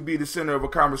this could be the center of a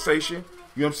conversation.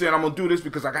 You know what I'm saying? I'm going to do this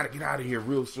because I got to get out of here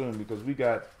real soon because we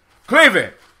got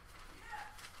Cleveland.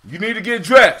 You need to get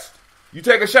dressed. You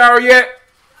take a shower yet?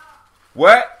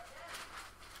 What?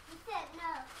 You said no.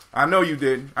 I know you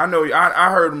didn't. I know you. I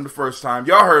heard him the first time.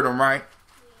 Y'all heard him, right?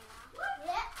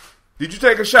 Yeah. Did you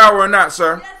take a shower or not,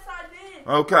 sir? Yes, I did.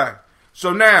 Okay.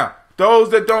 So now, those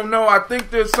that don't know, I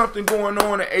think there's something going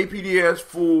on at APDS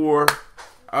for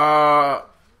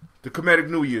the Comedic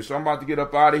New Year. So I'm about to get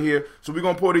up out of here. So we're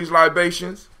going to pour these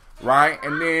libations, right?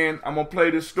 And then I'm going to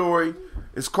play this story.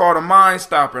 It's called a mind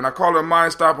stopper, and I call it a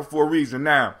mind stopper for a reason.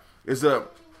 Now, it's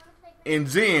in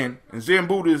Zen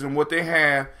Buddhism, what they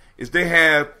have is they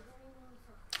have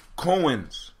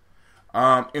koans,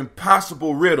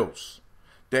 impossible riddles,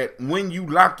 that when you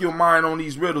lock your mind on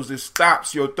these riddles, it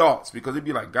stops your thoughts, because it'd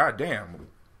be like, God damn.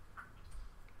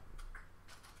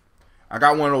 I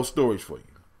got one of those stories for you.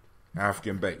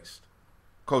 African-based.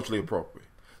 Culturally appropriate.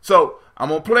 So, I'm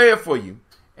going to play it for you.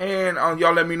 And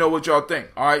y'all let me know what y'all think.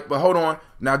 All right, but hold on.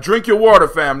 Now, drink your water,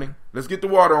 family. Let's get the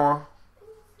water on.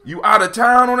 You out of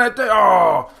town on that day?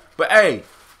 Oh, but hey,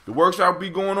 the workshop will be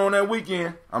going on that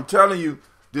weekend. I'm telling you,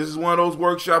 this is one of those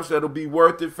workshops that'll be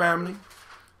worth it, family.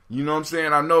 You know what I'm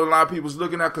saying? I know a lot of people's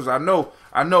looking at, because I know,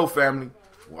 family,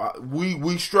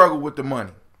 we struggle with the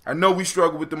money. I know we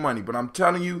struggle with the money, but I'm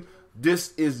telling you,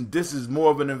 this is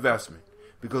more of an investment,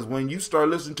 because when you start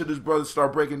listening to this brother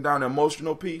start breaking down the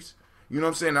emotional piece, you know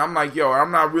what I'm saying? I'm like, yo,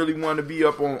 I'm not really want to be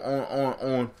up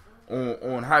on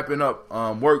hyping up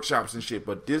workshops and shit,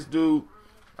 but this dude,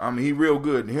 he real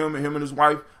good. Him and his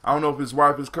wife, I don't know if his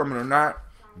wife is coming or not,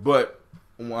 but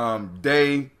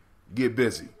they get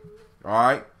busy. All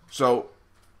right, so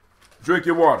drink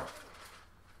your water.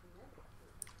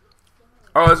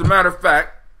 Oh, as a matter of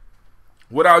fact,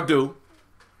 what I'll do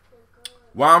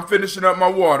while I'm finishing up my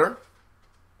water,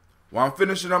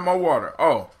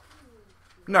 oh,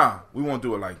 nah, we won't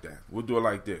do it like that. We'll do it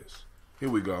like this. Here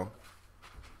we go.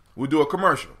 We'll do a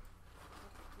commercial.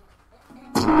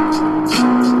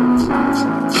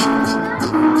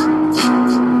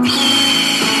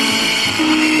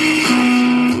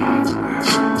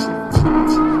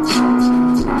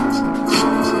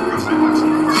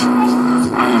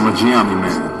 Gye-Nyame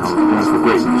man. I was born for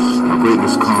greatness. My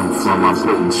greatness comes from my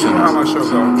potent sinner. I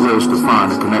pledge to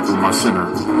find and connect with my sinner.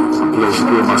 I pledge to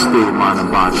build my spirit, mind, and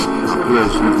body. I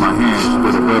pledge to use my hands to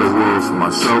build a better world for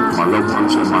myself, my loved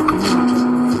ones, and my community.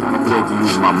 I pledge to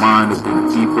use my mind to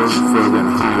think deeper, further, and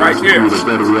higher right to here. create a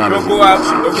better reality. Don't go out.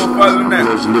 Don't go further than that.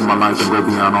 I pledge to live my life and go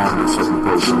beyond all my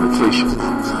self-imposed limitations.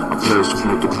 I pledge to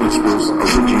promote the principles of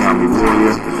the Gye-Nyame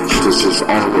warrior to assist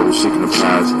all those seeking the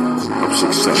path of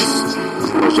success.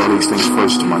 I pledge all these things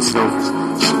first to myself,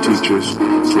 to teachers,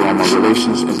 to all my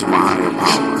relations, and to my higher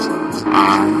power.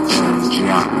 I am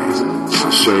Gye-Nyame.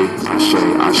 Ashe.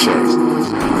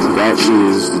 That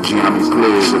is the Gye-Nyame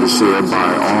prayers that are said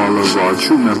by all of our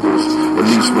true members at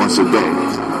least once a day.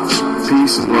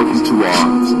 Peace and welcome to our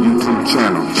YouTube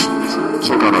channel.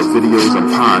 Check out our videos and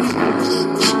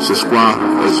podcasts. Subscribe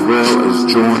as well as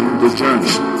join the journey.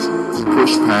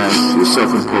 Push past your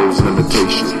self-imposed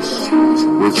limitations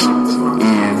within the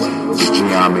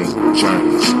Gye-Nyame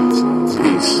journey.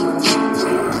 Peace.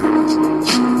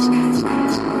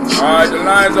 Alright, the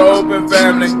lines are open,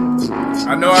 family.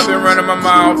 I know I've been running my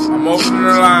mouth. I'm opening the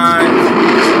line.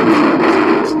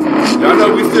 Y'all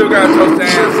know we still got to toast the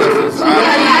ancestors.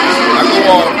 I go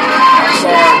off. I'm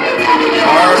sorry. I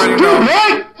already know.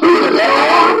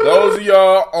 Those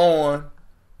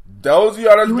of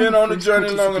y'all that's been on the journey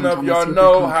long enough, y'all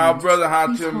know how Brother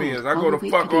Hatim is. I go to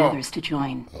fuck off.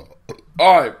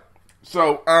 Alright,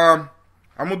 so I'm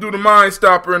going to do the mind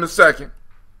stopper in a second.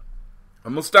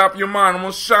 I'm going to stop your mind. I'm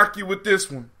going to shock you with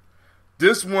this one.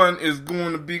 This one is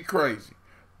going to be crazy.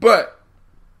 But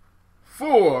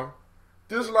for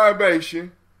this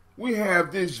libation, we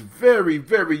have this very,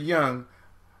 very young,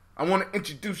 I want to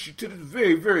introduce you to this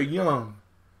very, very young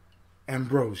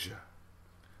Ambrosia,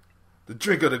 the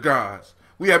drink of the gods.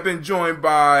 We have been joined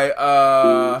by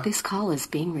this call is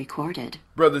being recorded.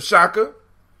 Brother Shaka.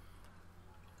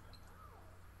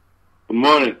 Good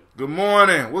morning. Good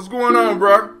morning. What's going on,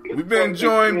 bro? We've been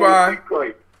joined by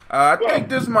I think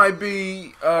this might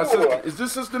be sister, is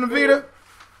this Sister Navita?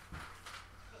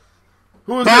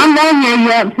 Who is I'm on here.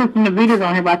 Yeah, Sister Navita's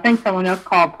on here, but I think someone else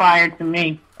called prior to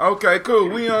me. Okay, cool.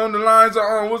 We on, the lines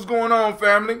are on. What's going on,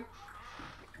 family?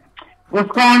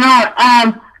 What's going on?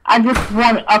 I just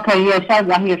want. Okay, yeah,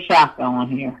 I hear Shaka on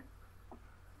here.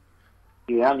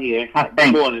 Yeah, I'm here.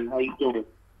 Good morning. How you doing?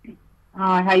 All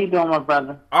right, how you doing, my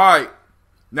brother? All right.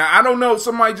 Now, I don't know.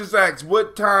 Somebody just asked,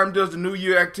 what time does the New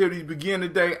Year activities begin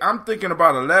today? I'm thinking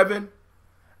about 11.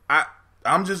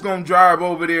 I'm just going to drive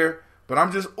over there. But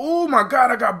I'm just, oh, my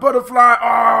God, I got butterfly.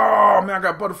 Oh, man, I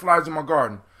got butterflies in my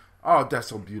garden. Oh, that's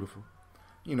so beautiful.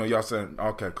 You know, y'all saying,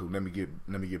 okay, cool. Let me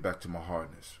get back to my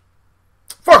hardness.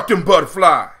 Fuck them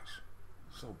butterflies.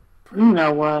 So pretty. You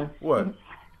know what? What?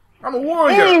 I'm a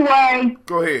warrior. Anyway.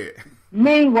 Go ahead.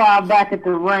 Meanwhile, back at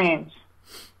the ranch.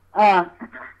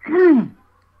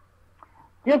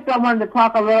 Just I wanted to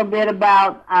talk a little bit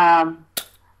about,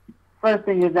 first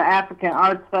thing is the African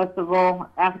Arts Festival,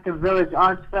 African Village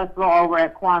Arts Festival over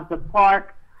at Kwanzaa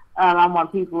Park. I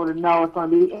want people to know it's going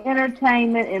to be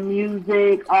entertainment and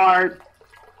music, art,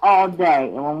 all day.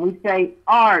 And when we say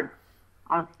art,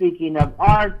 I'm speaking of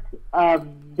arts of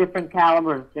different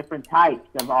calibers, different types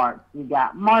of arts. We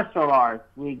got martial arts,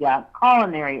 we got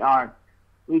culinary arts,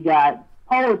 we got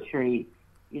poetry,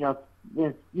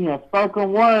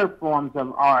 spoken word forms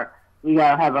of art. We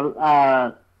gotta have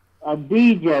a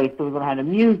DJ, so we're gonna have a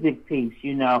music piece.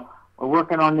 We're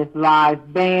working on this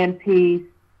live band piece,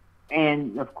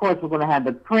 and of course we're gonna have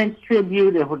the Prince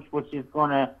tribute, which is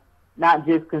gonna not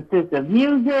just consist of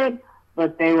music,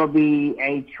 but there will be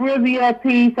a trivia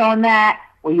piece on that,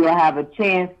 where you'll have a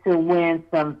chance to win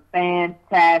some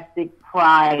fantastic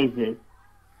prizes.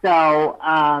 So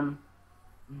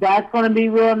that's going to be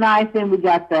real nice. And we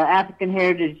got the African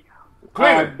Heritage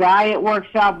Diet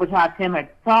Workshop, which Tim had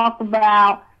talked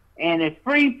about, and there's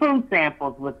free food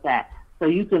samples with that. So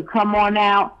you can come on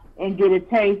out and get a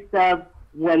taste of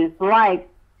what it's like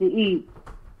to eat.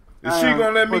 Is she going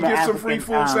to let me get some free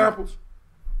food samples?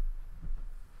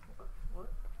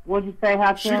 What'd you say,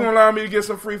 Hatim? She going to allow me to get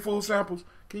some free food samples?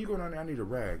 Can you go down there? I need a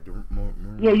rag.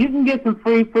 Yeah, you can get some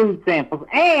free food samples.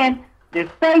 And there's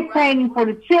face painting for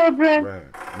the children,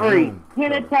 free.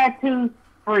 Henna tattoos,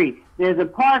 free. There's a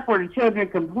park where the children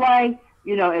can play.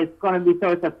 It's going to be, so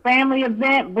it's a family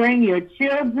event. Bring your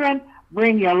children,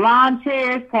 bring your lawn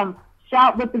chairs, come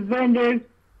shop with the vendors.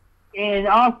 And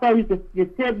also you can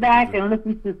just sit back and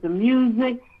listen to some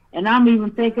music. And I'm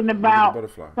even thinking about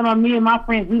some of me and my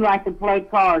friends, we like to play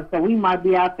cards, so we might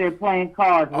be out there playing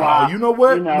cards. You know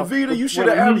what, Navita, you should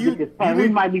have we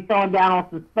might be throwing down on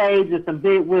some spades or some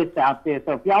big wits out there.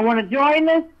 So if y'all want to join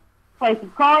us, play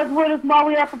some cards with us while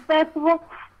we're at the festival,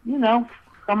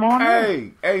 come on.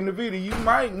 Hey, Navita, you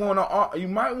might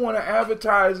want to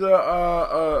advertise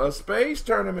a spades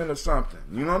tournament or something.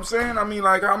 You know what I'm saying? I mean,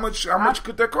 like how much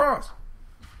could that cost?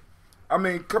 I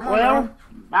mean, come on. Well, now.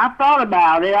 I thought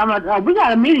about it. We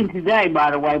got a meeting today,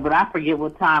 by the way, but I forget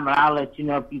what time. But I'll let you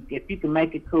know if you can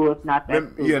make it cool. If not, that's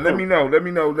cool. Yeah, let me know.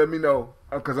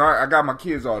 Because I got my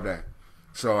kids all day,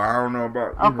 so I don't know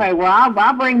about. Okay, well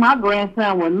I'll bring my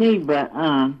grandson with me, but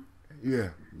Yeah,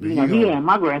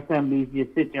 My grandson be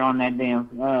just sit there on that damn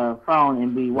phone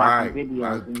and be watching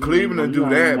videos. And Cleveland do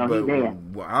that,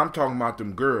 but I'm talking about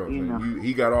them girls.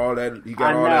 He got all that. He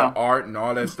got all that art and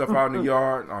all that stuff out in the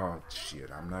yard. Oh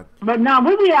shit, I'm not. But no,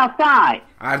 we be outside.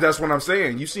 That's what I'm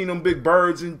saying. You seen them big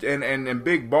birds and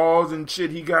big balls and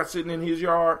shit he got sitting in his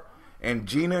yard, and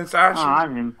Gina and Sasha. Oh, I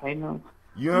didn't pay no.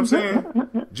 You know what I'm saying?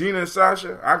 Gina and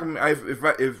Sasha. I can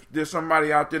if there's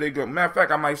somebody out there, they go. Matter of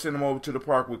fact, I might send them over to the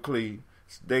park with Cleve.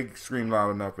 They scream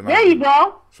loud enough. And there you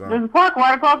go. So. There's a park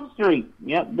right across the street.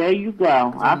 Yep, there you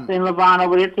go. I've seen Levon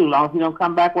over there too. Long as he don't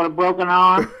come back with a broken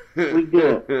arm, we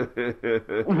good.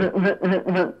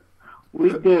 We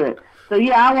good. So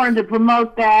yeah, I wanted to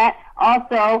promote that.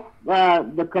 Also,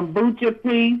 the kombucha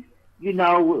piece. You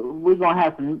know, we're gonna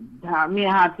have some. Me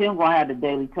and Hatim gonna have the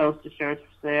Daily Toaster shirts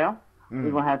for sale.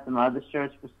 We're gonna have some other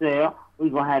shirts for sale. We're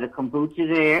gonna have the kombucha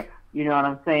there. You know what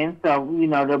I'm saying? So,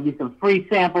 there'll be some free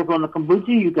samples on the kombucha.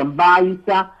 You can buy you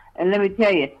some. And let me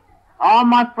tell you, all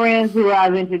my friends who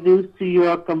I've introduced to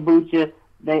your kombucha,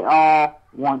 they all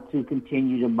want to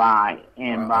continue to buy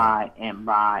and buy and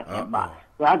buy and buy.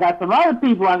 So I got some other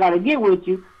people I got to get with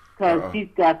you because she's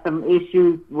got some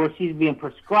issues where she's being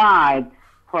prescribed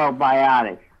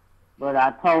probiotics. But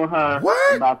I told her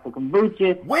about the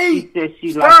kombucha. Wait, she said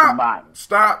she'd like to buy it.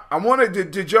 Stop. I wanted to,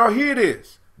 did y'all hear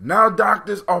this? Now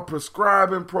doctors are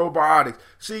prescribing probiotics.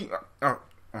 See, and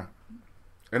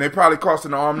they probably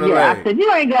costing an arm and a leg. I said,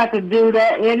 you ain't got to do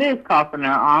that. It is costing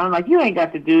an arm. Like, you ain't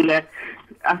got to do that.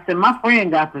 I said, my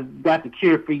friend got the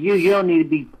cure for you. You don't need to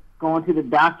be going to the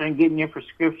doctor and getting your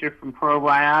prescription from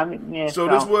probiotics. Yeah, so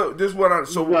this what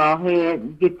go ahead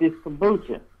and get this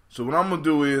kombucha. So what I'm gonna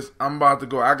do is I'm about to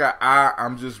go.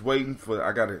 I'm just waiting for.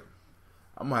 I'm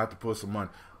gonna have to put some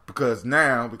money. Because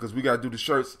we got to do the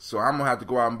shirts, so I'm going to have to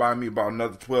go out and buy me about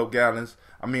another 12 gallons.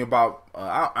 I mean,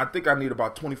 I think I need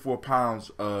about 24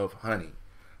 pounds of honey.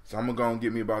 So I'm going to go and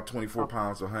get me about 24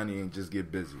 pounds of honey and just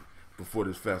get busy before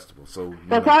this festival. So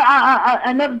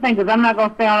another thing, because I'm not going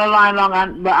to stay on the line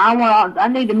long, but I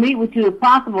need to meet with you if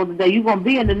possible today. You're going to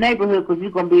be in the neighborhood because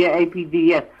you're going to be at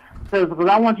APDS. So, because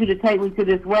I want you to take me to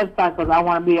this website because I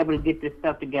want to be able to get this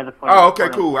stuff together for you. Oh, okay,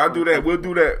 cool. I'll do that. We'll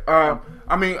do that.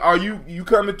 I mean, are you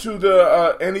coming to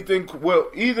the anything? Well,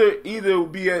 either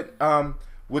be at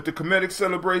with the comedic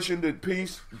celebration, the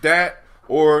piece that,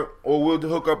 or we'll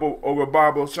hook up over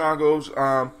Bob Oshango's.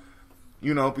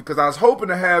 Because I was hoping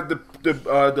to have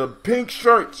the pink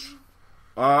shirts.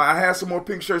 I had some more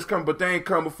pink shirts coming, but they ain't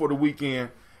coming before the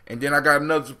weekend. And then I got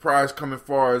another surprise coming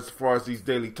as far as these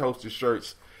Daily Toaster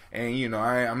shirts. And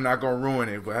I'm not gonna ruin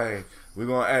it, but hey,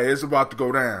 it's about to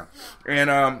go down.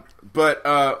 And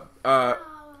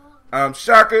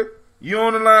Shaka, you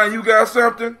on the line? You got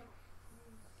something?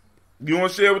 You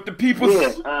want to share with the people?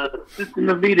 Yeah, Sister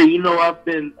Navita,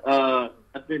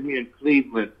 I've been here in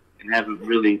Cleveland and haven't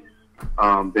really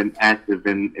been active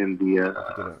in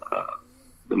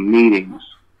the meetings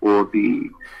or the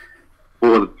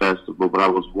festival. But I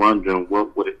was wondering,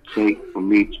 what would it take for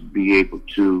me to be able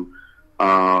to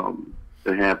have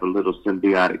a little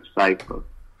symbiotic cipher.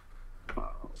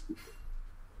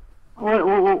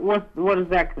 What is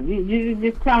that? You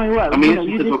just tell me what. I mean,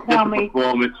 you just tell me.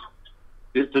 Performance.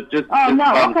 Okay.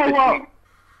 Well,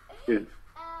 yeah.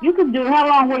 You can do. How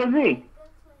long would it be?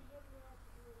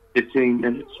 15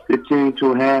 minutes, 15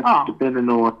 to a half, depending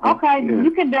on. Okay, yeah.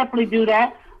 You can definitely do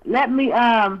that. Let me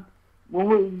when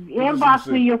we inbox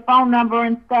me your phone number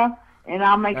and stuff. And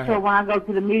I'll make sure when I go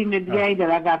to the meeting today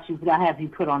that I have you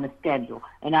put on the schedule.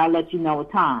 And I'll let you know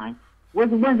what time.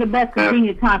 When's the best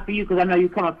convenient time for you? Because I know you're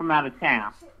coming from out of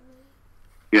town.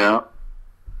 Yeah.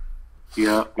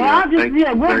 Well,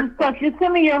 we'll discuss. Just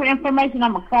send me your information.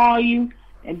 I'm going to call you.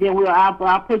 And then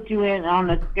I'll put you in on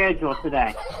the schedule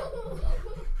today.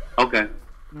 Okay.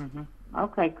 Mm-hmm.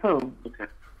 Okay, cool. Okay.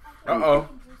 Uh-oh.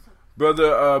 Brother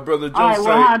Joe. All right,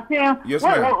 well, Tim, yes,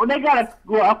 ma'am. They got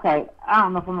okay. I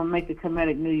don't know if I'm going to make the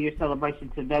Comedic New Year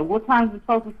celebration today. What time is it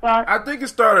supposed to start? I think it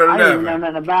started at 11. I didn't know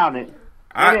nothing about it.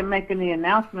 They didn't make any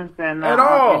announcements at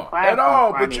all.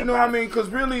 But you know what I mean? Because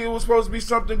really, it was supposed to be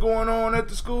something going on at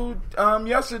the school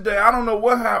yesterday. I don't know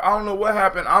what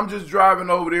happened. I'm just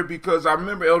driving over there because I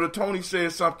remember Elder Tony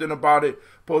said something about it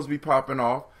supposed to be popping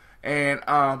off. And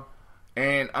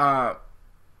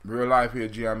real life here,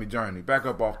 Gye-Nyame Journey. Back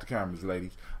up off the cameras,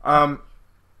 ladies. And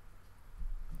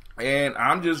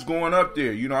I'm just going up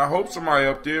there. I hope somebody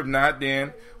up there. If not,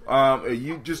 then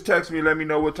you just text me. Let me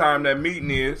know what time that meeting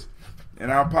is,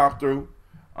 and I'll pop through.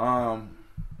 But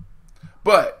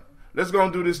let's go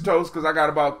and do this toast because I got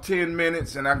about 10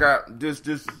 minutes, and I got this.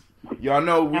 Y'all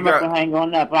know we got to hang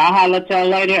on up. I'll holler at y'all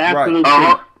later. Absolutely.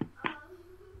 Right.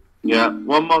 Yeah.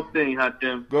 One more thing,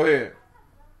 Tim. Go ahead.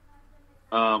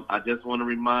 I just want to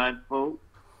remind folks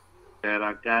that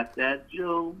I got that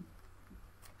Joe.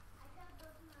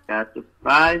 Got the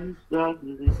fire stuff.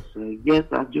 So yes,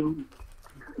 I do.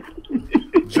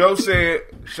 Joe said,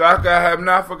 Shaka, I have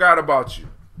not forgot about you.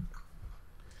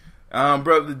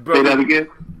 Brother, Say that again.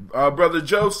 Brother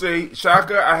Joe say,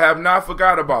 Shaka, I have not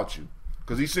forgot about you.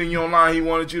 Because he seen you online, he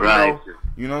wanted you to know.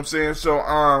 You know what I'm saying?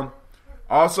 So,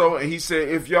 also, he said,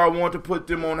 if y'all want to put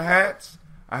them on hats,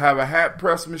 I have a hat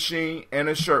press machine and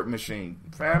a shirt machine.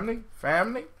 Family?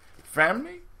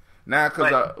 Now,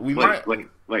 because we might... Wait.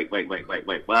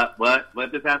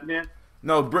 What just happened here?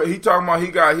 No, he talking about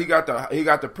he got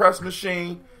the press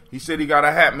machine. He said he got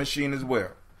a hat machine as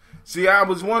well. See, I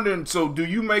was wondering. So, do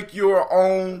you make your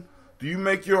own? Do you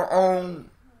make your own?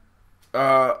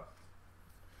 The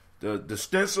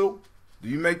stencil. Do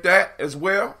you make that as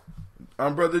well,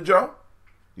 Brother Joe?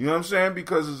 You know what I'm saying?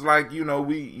 Because it's like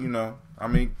I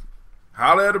mean,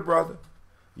 holler at a brother.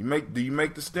 Do you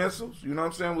make the stencils? You know what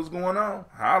I'm saying? What's going on?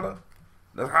 Holler.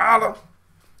 Let's holler.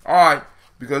 All right.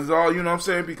 Because all, you know what I'm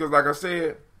saying? Because like I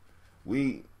said,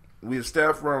 we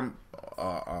staff from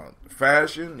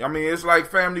fashion. I mean, it's like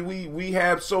family. We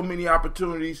have so many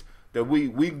opportunities that we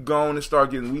go on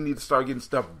and we need to start getting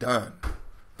stuff done.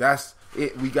 That's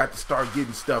it. We got to start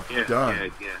getting stuff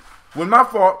done. Yeah. Well, my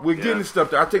fault. We're getting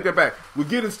stuff done. I take that back. We're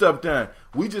getting stuff done.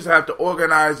 We just have to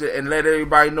organize it and let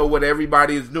everybody know what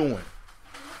everybody is doing.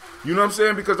 You know what I'm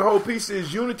saying? Because the whole piece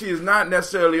is unity is not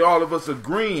necessarily all of us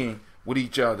agreeing with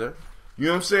each other. You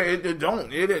know what I'm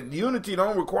saying? Unity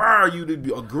don't require you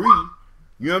to agree.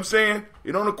 You know what I'm saying?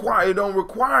 It don't require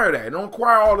that. It don't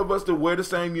require all of us to wear the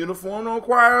same uniform. It don't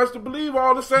require us to believe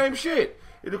all the same shit.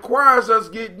 It requires us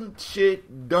getting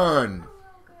shit done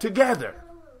together.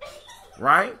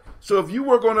 Right? So if you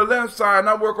work on the left side and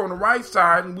I work on the right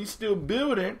side and we still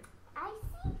building,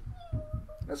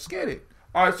 let's get it.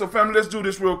 All right, so family, let's do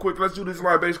this real quick. Let's do this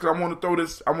live base because I want to throw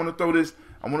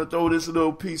this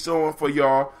little piece on for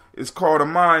y'all. It's called a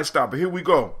mind stopper. Here we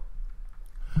go.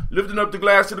 Lifting up the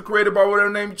glass to the Creator by whatever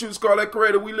name you choose to call that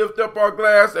Creator. We lift up our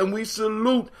glass and we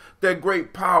salute that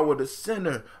great power, the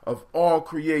center of all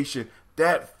creation.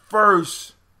 That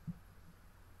first.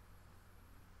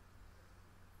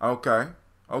 Okay,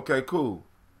 cool.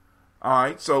 All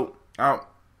right, so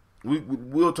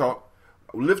we'll talk.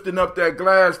 Lifting up that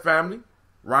glass, family,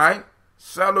 right?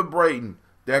 Celebrating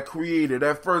that Creator,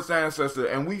 that first ancestor,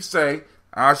 and we say,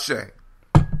 Ashe.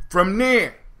 From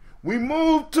there, we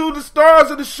move to the stars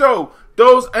of the show.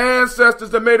 Those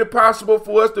ancestors that made it possible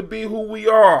for us to be who we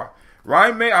are.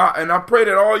 Right, man? And I pray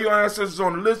that all your ancestors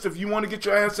on the list, if you want to get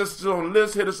your ancestors on the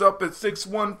list, hit us up at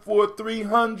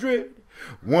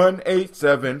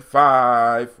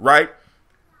 614-300-1875. Right?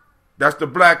 That's the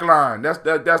black line. That's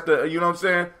the, you know what I'm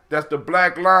saying? That's the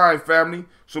black line, family.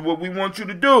 So what we want you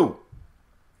to do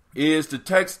is to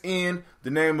text in the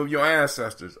name of your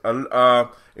ancestors.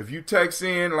 If you text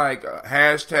in like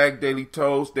hashtag Daily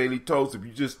Toast, if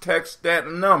you just text that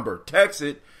number, text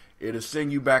it, it'll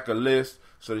send you back a list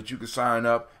so that you can sign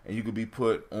up and you can be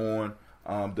put on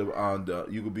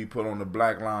the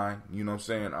black line. You know what I'm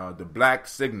saying? The black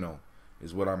signal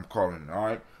is what I'm calling it. All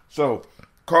right. So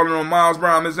calling on Miles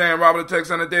Brown, Miss Ann, Robert,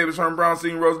 Texana Davis, Herman Brown,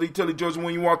 Senior, Rosalie, Tilly, Georgia,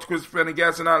 William Walter, Chris Fanny,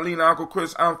 Gasson, Lena, Uncle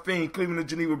Chris, I'm Fiend, Cleveland and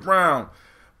Geneva Brown,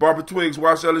 Barbara Twiggs,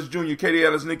 Wash Ellis Jr., Katie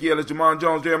Ellis, Nikki Ellis, Jamon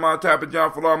Jones, Jeremiah Tapper,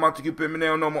 John Falar, Montague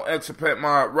Pittman, Normal X, Pat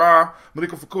Mott, Ra,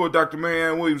 Malika Fakur, Dr.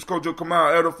 Marianne Williams, Kojo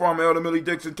Kamal, Elder Farmer, Elder Millie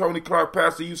Dixon, Tony Clark,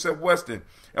 Pastor Yusef Weston,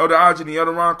 Elder Ajani,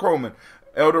 Elder Ron Coleman,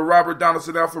 Elder Robert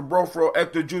Donaldson, Alfred Brofro,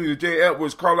 Hector Jr., Jay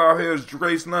Edwards, Carlisle Harris,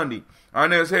 Grace Lundy,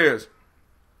 Inez Harris,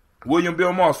 William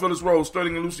Bill Moss, Phyllis Rose,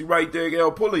 Sterling and Lucy Wright, Derek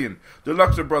L. Pullian, the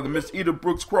Luxor brother, Miss Eda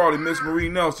Brooks Crawley, Miss Marie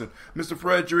Nelson, Mr.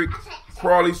 Frederick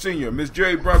Crawley Sr., Miss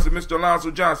Jerry Brunson, Mr.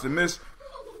 Alonzo Johnson, Miss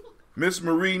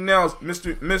Marie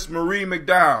Nelson, Miss Marie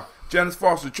McDowell, Janice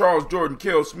Foster, Charles Jordan,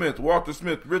 Kel Smith, Walter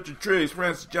Smith, Richard Triggs,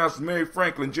 Francis Johnson, Mary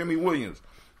Franklin, Jimmy Williams,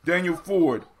 Daniel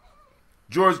Ford,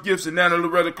 George Gibson, Nana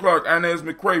Loretta Clark, Inez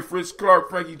McCrae, Fritz Clark,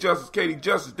 Frankie Justice, Katie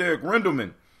Justice, Derek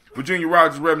Rendelman, Virginia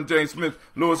Rogers, Reverend James Smith,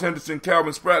 Louis Henderson,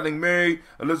 Calvin Spratling, Mary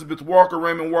Elizabeth Walker,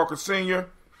 Raymond Walker Sr.,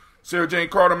 Sarah Jane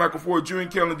Carter, Michael Ford Jr.,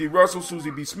 Kellen D. Russell,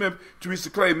 Susie B. Smith, Teresa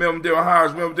Clay, Melvin Dale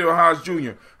Hodge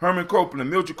Jr., Herman Copeland,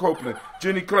 Mildred Copeland,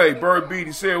 Jenny Clay, Bird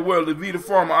Beatty, Sarah Well, Levita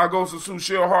Farmer, Agosa Sue,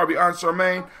 Cheryl Harvey, Aunt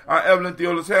Charmaine, Aunt Evelyn,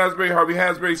 Theolis Hasbury, Harvey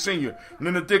Hasbury Sr.,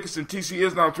 Linda Dickinson, T.C.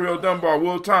 Islam, Terrell Dunbar,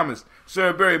 Will Thomas,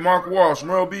 Sarah Berry, Mark Walsh,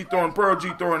 Merle B. Thorne, Pearl G.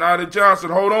 Thorne, Ida Johnson.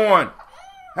 Hold on.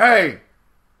 Hey.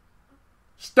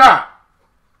 Stop.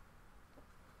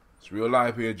 It's real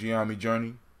life here, Gye-Nyame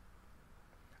Journey.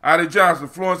 Ida Johnson,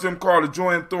 Florence M. Carter,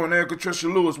 Joanne Thornton, Erica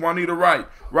Tricia Lewis, Juanita Wright,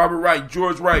 Robert Wright,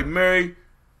 George Wright, Mary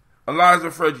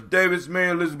Eliza Frederick Davis, Mary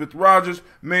Elizabeth Rogers,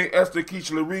 Mary Esther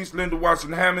Keisha Reese, Linda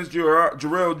Watson Hammonds,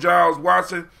 Jarrell Giles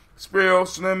Watson, Sparrow,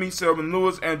 Slimmy, Selvin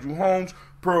Lewis, Andrew Holmes,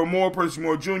 Pearl Moore, Percy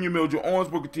Moore Jr., Mildred Owens,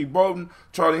 Booker T. Bolton,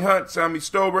 Charlie Hunt, Sammy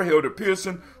Stover, Hilda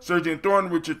Pearson, Sergeant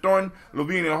Thornton, Richard Thornton,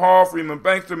 Lavinia Hall, Freeman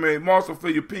Bankster, Mary Moss,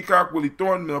 Ophelia Peacock, Willie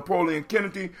Thornton, Napoleon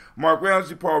Kennedy, Mark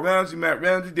Ramsey, Paul Ramsey, Matt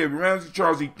Ramsey, David Ramsey,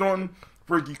 Charles E. Thornton,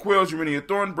 Frankie Quills, Urania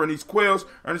Thornton, Bernice Quills,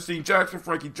 Ernestine Jackson,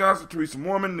 Frankie Johnson, Teresa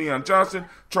Mormon, Leon Johnson,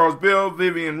 Charles Bell,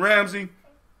 Vivian Ramsey,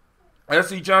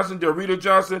 S.E. Johnson, Delrita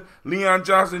Johnson, Leon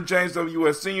Johnson, James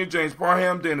W.S. Sr., James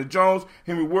Parham, Dana Jones,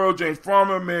 Henry World, James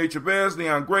Farmer, Mary Chavez,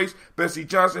 Leon Grace, Bessie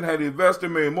Johnson, Hattie Investor,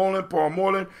 Mary Molan, Paul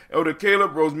Moreland, Elder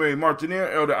Caleb, Rosemary Martineer,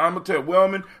 Elder Amatet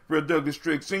Wellman, Fred Douglas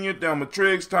Triggs Sr., Delma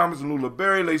Triggs, Thomas and Lula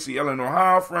Berry, Lacey Eleanor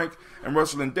Howe, Frank and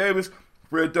Russell and Davis,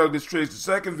 Fred Douglas Triggs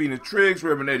II, Vena Triggs,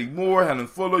 Reverend Eddie Moore, Helen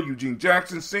Fuller, Eugene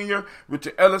Jackson Sr.,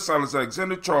 Richard Ellis, Silas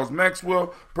Alexander, Charles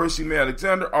Maxwell, Percy May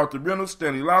Alexander, Arthur Reynolds,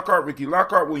 Stanley Lockhart, Ricky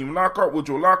Lockhart, William Lockhart,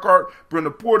 Woodrow Lockhart,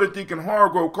 Brenda Porter, Deacon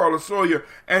Hargrove, Carla Sawyer,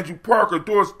 Andrew Parker,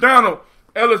 Doris Donald,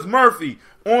 Ellis Murphy,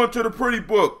 On to the Pretty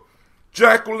Book,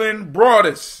 Jacqueline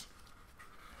Broadus,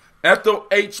 Ethel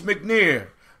H.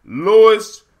 McNair,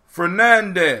 Lois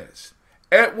Fernandez,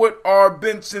 Edward R.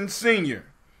 Benson Sr.,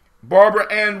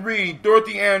 Barbara Ann Reed,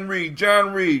 Dorothy Ann Reed,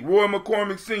 John Reed, Roy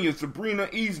McCormick Sr., Sabrina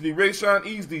Easley, Rayshawn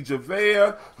Easley,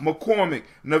 Javea McCormick,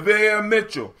 Nevaeh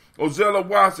Mitchell, Ozella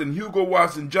Watson, Hugo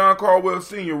Watson, John Caldwell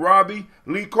Sr., Robbie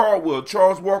Lee Caldwell,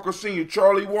 Charles Walker Sr.,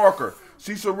 Charlie Walker,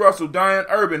 Cecil Russell, Diane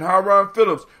Urban, Hiram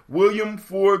Phillips, William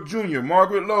Ford Jr.,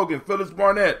 Margaret Logan, Phyllis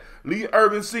Barnett, Lee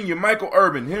Urban Sr., Michael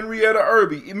Urban, Henrietta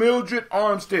Irby, Mildred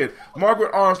Armstead,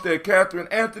 Margaret Armstead, Catherine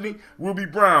Anthony, Ruby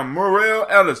Brown, Morel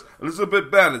Ellis, Elizabeth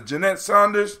Ballard, Jeanette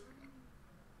Sanders,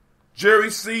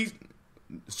 Jeanette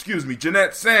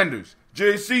Sanders,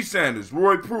 Jerry C. Sanders,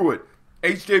 Roy Pruitt,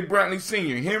 H.J. Brantley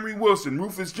Sr., Henry Wilson,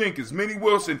 Rufus Jenkins, Minnie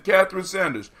Wilson, Catherine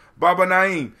Sanders, Baba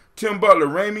Naeem, Tim Butler,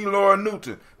 Ramey Laura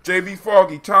Newton, J.B.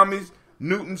 Foggy, Tommy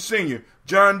Newton Sr.,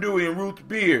 John Dewey and Ruth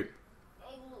Beard,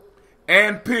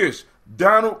 Ann Pierce,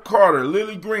 Donald Carter,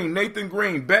 Lily Green, Nathan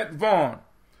Green, Bet Vaughn,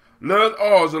 Lud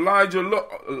Alls,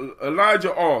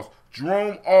 Elijah Alls,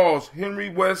 Jerome Alls, Henry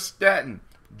West Staton,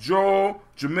 Joel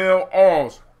Jamel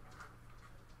Alls,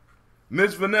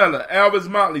 Miss Vanilla, Alvis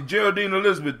Motley, Geraldine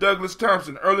Elizabeth, Douglas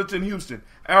Thompson, Erlington Houston,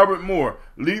 Albert Moore,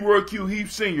 Leroy Q. Heath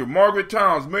Sr., Margaret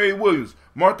Towns, Mary Williams,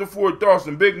 Martha Ford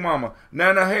Dawson, Big Mama,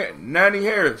 Nanny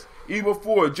Harris, Eva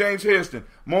Ford, James Hairston,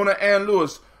 Mona Ann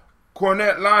Lewis,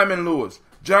 Cornette Lyman Lewis,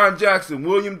 John Jackson,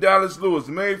 William Dallas Lewis,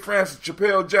 Mary Frances,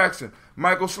 Chappelle Jackson,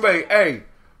 Michael Slade. Hey,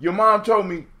 your mom told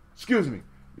me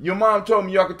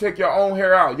y'all could take your own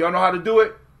hair out. Y'all know how to do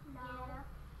it?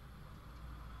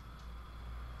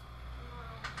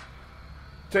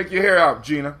 Take your hair out,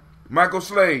 Gina. Michael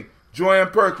Slade, Joanne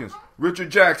Perkins, Richard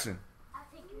Jackson,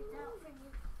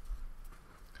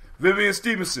 Vivian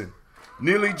Stevenson,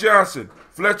 Neely Johnson,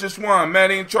 Fletcher Swan,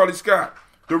 Maddie and Charlie Scott,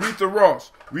 Doretha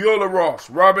Ross, Riola Ross,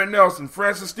 Robert Nelson,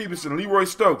 Francis Stevenson, Leroy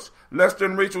Stokes, Lester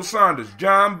and Rachel Saunders,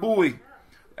 John Bowie,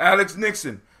 Alex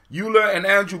Nixon, Eula and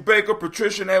Andrew Baker,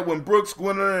 Patricia and Edwin Brooks,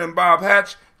 Gwendolyn and Bob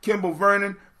Hatch, Kimball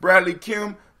Vernon, Bradley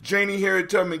Kim, Janie Harriet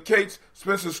Tubman Cates,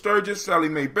 Spencer Sturgis, Sally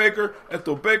Mae Baker,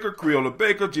 Ethel Baker, Creola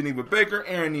Baker, Geneva Baker,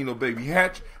 Aaron Nino Baby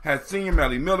Hatch, Hatch Sr.,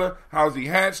 Mally Miller, Housie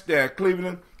Hatch, Dad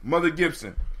Cleveland, Mother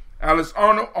Gibson, Alice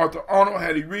Arnold, Arthur Arnold,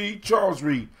 Hattie Reed, Charles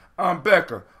Reed, Aunt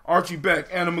Becker, Archie Beck,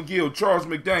 Anna McGill, Charles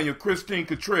McDaniel, Christine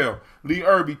Cottrell, Lee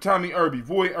Irby, Tommy Irby,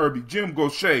 Voy Irby, Jim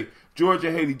Gaucher, George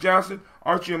and Haley Johnson,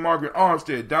 Archie and Margaret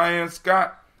Armstead, Diane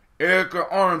Scott, Erica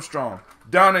Armstrong,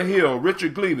 Donna Hill,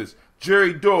 Richard Gleavis,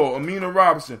 Jerry Doyle, Amina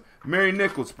Robinson, Mary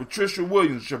Nichols, Patricia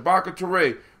Williams, Shabaka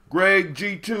Teray, Greg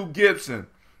G2 Gibson,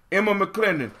 Emma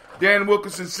McClendon, Dan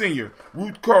Wilkinson Sr.,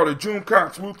 Ruth Carter, June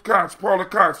Cox, Ruth Cox, Paula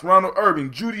Cox, Ronald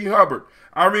Irving, Judy Hubbard,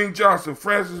 Irene Johnson,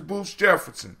 Francis Booth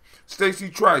Jefferson, Stacy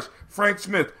Trice, Frank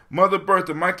Smith, Mother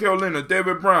Bertha, Michael Leonard,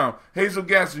 David Brown, Hazel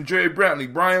Gaston, Jerry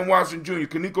Brantley, Brian Watson Jr.,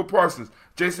 Kaniko Parsons,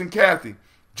 Jason Cathy,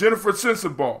 Jennifer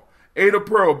Sensabaugh, Ada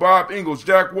Pearl, Bob Ingalls,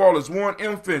 Jack Wallace, Warren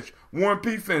M. Finch, Warren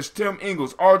P. Finch, Tim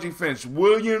Ingalls, Archie Finch,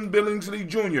 William Billingsley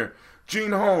Jr.,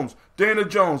 Gene Holmes, Dana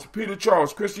Jones, Peter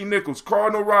Charles, Christy Nichols,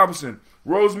 Cardinal Robinson,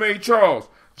 Rosemary Charles,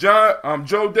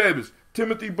 Joe Davis,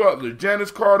 Timothy Butler,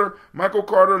 Janice Carter, Michael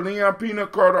Carter, Leon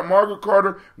Peanut Carter, Margaret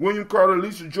Carter, William Carter,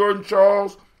 Lisa Jordan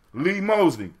Charles, Lee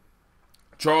Mosley,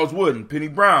 Charles Wooden, Penny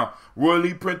Brown, Roy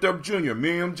Lee Printup Jr.,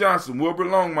 Miriam Johnson, Wilbur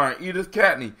Longmire, Edith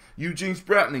Catney, Eugene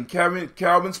Spratling,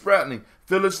 Calvin Spratling,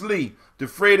 Phyllis Lee,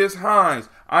 DeFreitas Hines,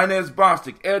 Inez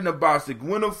Bostic, Edna Bostic,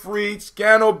 Winifred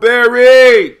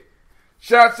Scantleberry,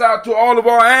 Shouts out to all of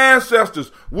our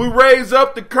ancestors. We raise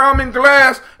up the common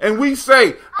glass and we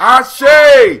say,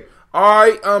 Ashe. All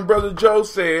right, Brother Joe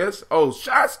says,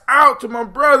 shouts out to my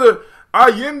brother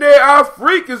Ayende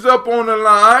Afrik is up on the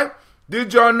line.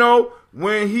 Did y'all know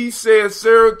when he said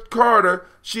Sarah Carter,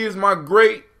 she is my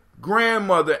great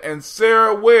grandmother, and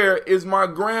Sarah Ware is my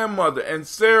grandmother, and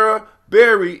Sarah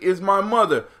Berry is my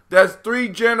mother. That's 3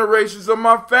 generations of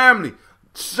my family.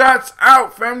 Shots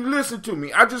out, family. Listen to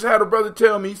me. I just had a brother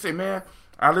tell me, he said, man,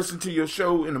 I listen to your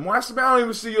show in the morning. I said, man, I don't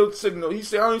even see your signal. He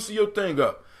said, I don't even see your thing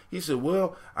up. He said,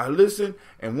 well, I listen,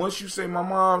 and once you say my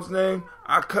mom's name,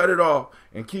 I cut it off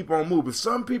and keep on moving.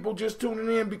 Some people just tuning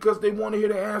in because they want to hear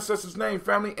their ancestors' name,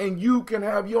 family, and you can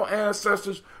have your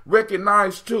ancestors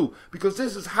recognized too, because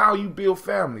this is how you build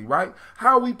family, right?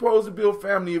 How are we supposed to build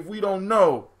family if we don't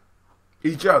know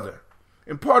each other?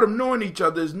 And part of knowing each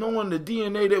other is knowing the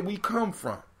DNA that we come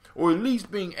from, or at least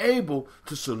being able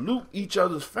to salute each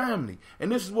other's family.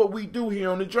 And this is what we do here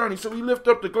on the journey. So we lift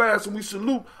up the glass and we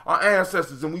salute our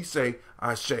ancestors and we say,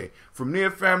 Ashe. From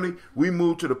there, family, we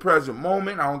move to the present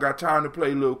moment. I don't got time to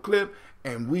play a little clip.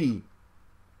 And we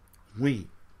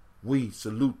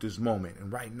salute this moment.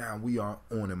 And right now we are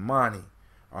on Imani.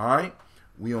 All right?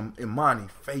 We on Imani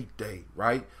Faith Day,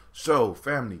 right? So,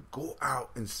 family, go out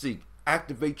and seek.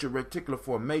 Activate your reticular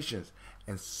formations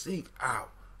and seek out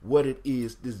what it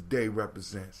is this day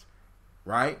represents,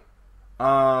 right?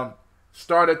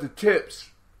 Start at the tips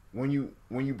when you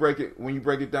break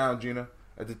it down, Gina.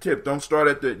 At the tip, don't start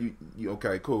at the.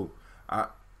 Okay, cool.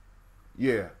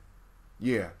 Yeah.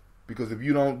 Because if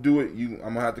you don't do it,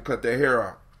 I'm gonna have to cut that hair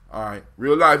off. All right,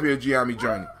 real life here, Gye-Nyame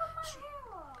Journey.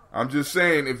 I'm just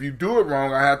saying, if you do it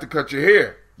wrong, I have to cut your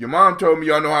hair. Your mom told me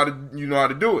you know how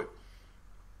to do it.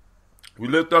 We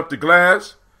lift up the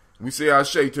glass. We say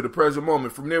Ashe to the present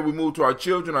moment. From there, we move to our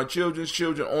children, our children's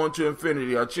children, on to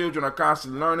infinity. Our children are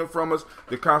constantly learning from us.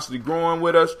 They're constantly growing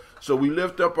with us. So we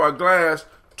lift up our glass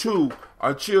to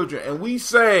our children, and we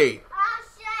say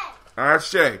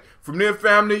Ashe. From there,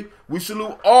 family, we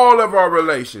salute all of our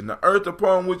relation, the earth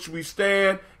upon which we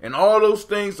stand, and all those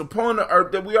things upon the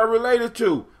earth that we are related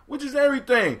to, which is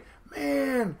everything.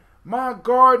 Man, my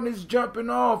garden is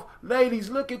jumping off. Ladies,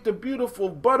 look at the beautiful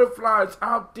butterflies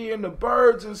out there and the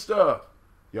birds and stuff.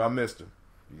 Y'all missed them.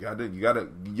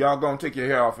 Y'all gonna take your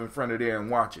hair off in front of there and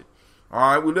watch it.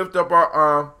 All right, we lift up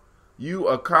our, you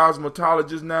a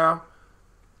cosmetologist now.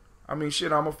 I mean,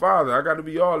 shit, I'm a father. I got to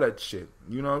be all that shit.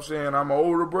 You know what I'm saying? I'm an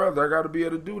older brother. I got to be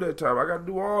able to do that type. I got to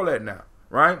do all that now,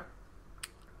 right?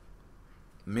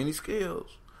 Many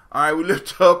skills. All right, we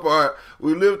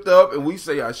lift up and we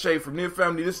say Ashe. From their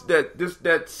family. This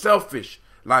that selfish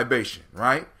libation,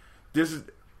 right? This is.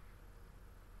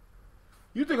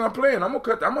 You think I'm playing? I'm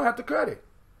gonna have to cut it.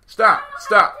 Stop.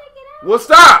 Well,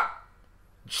 stop.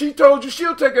 She told you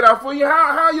she'll take it out for you.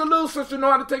 How your little sister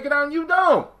know how to take it out and you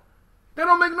don't? That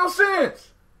don't make no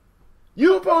sense.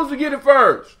 You supposed to get it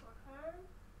first.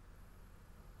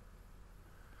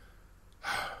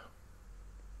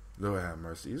 Lord have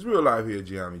mercy. It's real life here,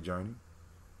 Gye-Nyame Journey.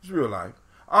 It's real life.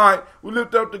 All right, we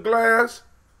lift up the glass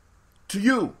to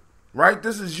you, right?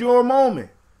 This is your moment.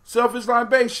 Selfish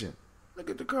libation. Look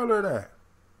at the color of that.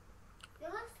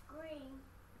 It looks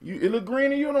green. It look green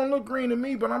to you? Don't look green to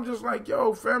me, but I'm just like,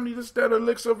 yo, family, this is that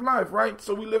elixir of life, right?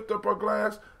 So we lift up our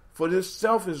glass for this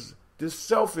selfish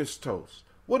toast.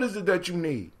 What is it that you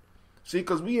need? See,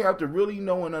 because we have to really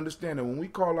know and understand that when we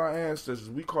call our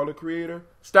ancestors, we call the Creator.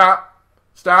 Stop.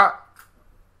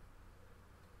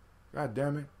 God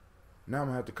damn it. Now I'm going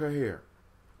to have to cut hair.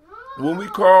 When we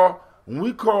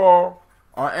call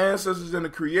our ancestors and the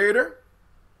Creator,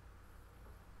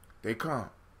 they come.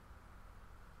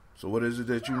 So what is it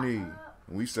that you need?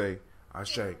 And we say,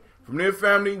 Ashe. From their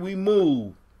family, we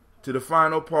move to the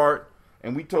final part,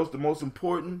 and we toast the most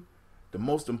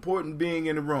important being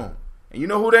in the room. And you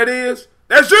know who that is?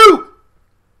 That's you!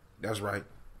 That's right.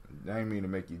 I ain't mean to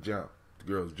make you jump. The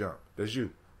girls jump. That's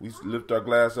you. We lift our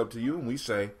glass up to you and we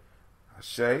say,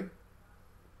 Ashe.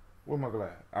 Where's my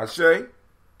glass? Ashe.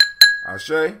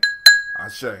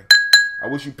 I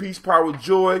wish you peace, power,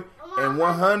 joy, and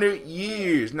 100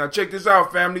 years. Now check this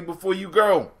out, family, before you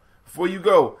go,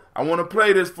 I want to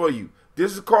play this for you.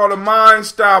 This is called a mind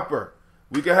stopper.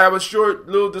 We can have a short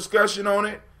little discussion on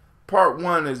it. Part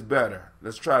 1 is better.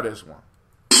 Let's try this one.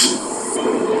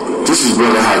 This is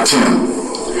Brother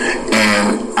Hatem,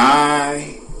 and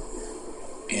I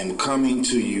am coming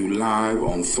to you live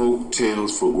on Folk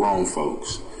Tales for Grown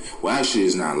Folks. Well, actually,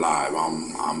 it's not live.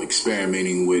 I'm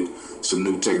experimenting with some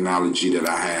new technology that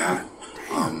I have.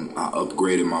 I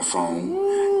upgraded my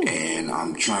phone, and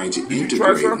I'm trying to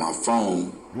integrate my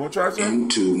phone You want to try something?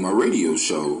 into my radio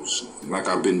shows like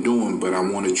I've been doing, but I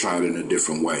want to try it in a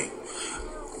different way.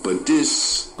 But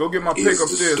this Go get my pick is the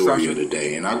upstairs, story Sasha. of the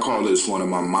day, and I call this one of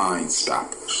my mind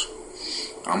stoppers.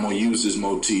 I'm going to use this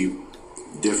motif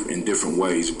in different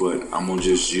ways, but I'm going to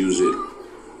just use it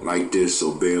like this,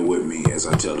 so bear with me as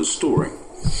I tell the story.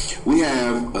 We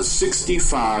have a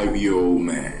 65-year-old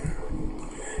man,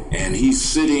 and he's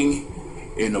sitting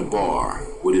in a bar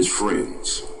with his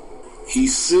friends.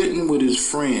 He's sitting with his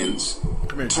friends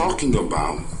talking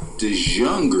about this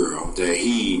young girl that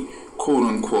he,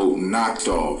 quote-unquote, knocked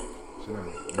off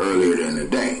earlier in the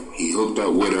day. He hooked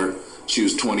up with her. She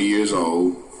was 20 years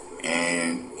old,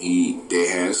 and they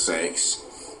had sex.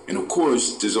 And, of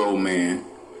course, this old man,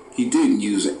 he didn't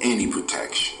use any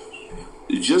protection.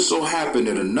 It just so happened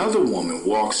that another woman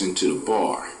walks into the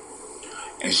bar,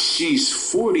 and she's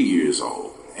 40 years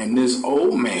old. And this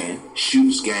old man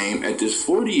shoots game at this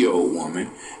 40-year-old woman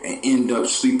and end up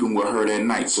sleeping with her that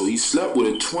night. So he slept with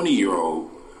a 20-year-old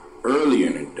earlier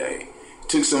in the day,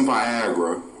 took some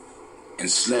Viagra, and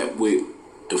slept with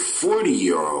the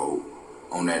 40-year-old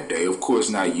on that day, of course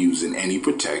not using any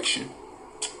protection.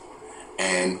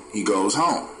 And he goes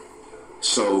home.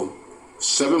 So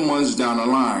 7 months down the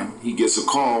line, he gets a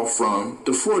call from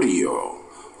the 40-year-old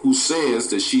who says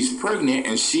that she's pregnant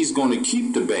and she's going to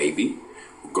keep the baby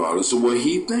regardless of what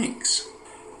he thinks.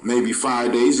 Maybe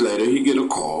 5 days later, he get a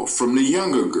call from the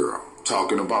younger girl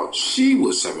talking about she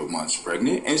was 7 months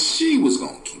pregnant and she was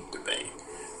going to keep the baby.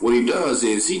 What he does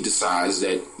is he decides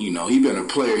that, he been a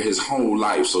player his whole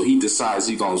life, so he decides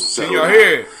he's going to settle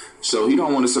down. So he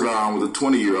don't want to settle down with a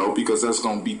 20-year-old because that's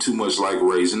going to be too much like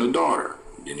raising a daughter.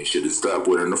 Then he should have slept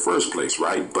with her in the first place,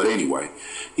 right? But anyway,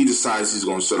 he decides he's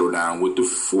going to settle down with the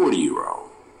 40-year-old.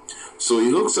 So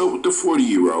he hooks up with the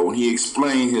 40-year-old and he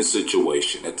explains his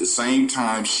situation. At the same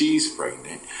time she's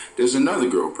pregnant, there's another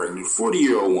girl pregnant. The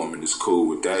 40-year-old woman is cool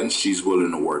with that and she's willing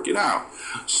to work it out.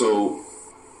 So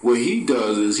what he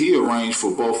does is he arranged for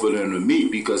both of them to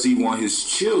meet because he wants his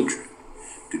children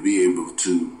to be able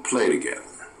to play together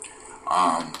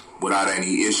without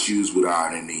any issues,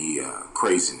 without any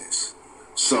craziness.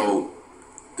 So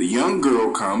the young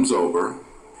girl comes over,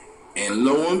 and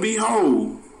lo and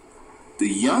behold, the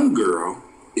young girl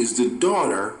is the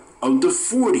daughter of the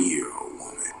 40-year-old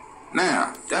woman.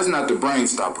 Now, that's not the brain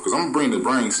stopper, because I'm going to bring the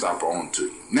brain stopper on to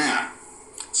you. Now,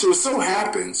 so it so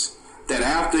happens that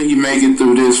after he make it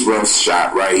through this rough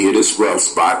shot right here, this rough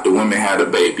spot, the women had the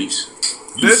babies.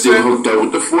 He still hooked up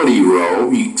with the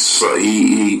 40-year-old. He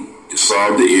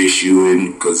solved the issue,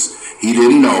 and because he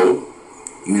didn't know,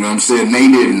 you know what I'm saying? They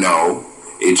didn't know.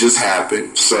 It just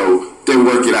happened. So they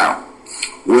work it out.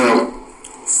 Well,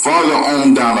 farther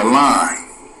on down the line,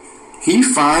 he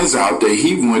finds out that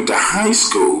he went to high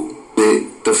school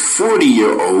with the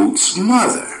 40-year-old's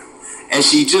mother. And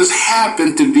she just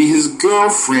happened to be his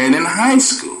girlfriend in high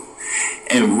school.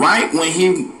 And right when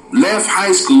he left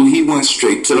high school, he went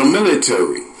straight to the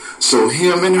military. So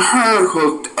him and her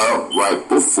hooked up right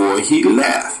before he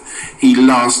left. He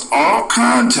lost all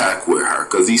contact with her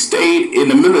because he stayed in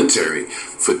the military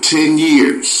for 10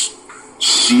 years.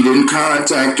 She didn't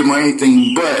contact him or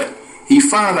anything, but he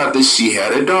found out that she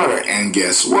had a daughter. And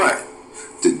guess what?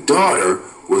 The daughter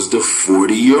was the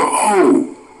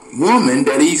 40-year-old woman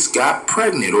that he's got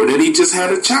pregnant or that he just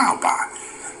had a child by.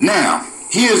 Now,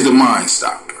 here's the mind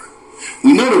stopper.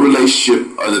 We know the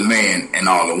relationship of the man and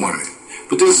all the women,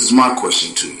 but this is my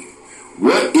question to you.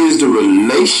 What is the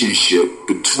relationship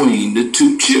between the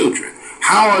two children?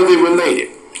 How are they related?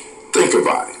 Think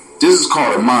about it. This is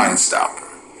called a mind stopper.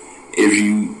 If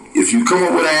you come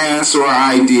up with an answer or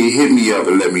an idea, hit me up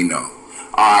and let me know.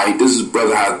 Alright, this is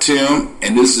Brother Hatim,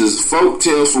 and this is Folk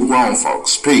Tales for Grown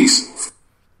Folks. Peace.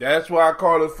 That's why I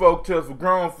call it Folk Tales for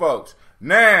Grown Folks.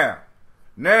 Now,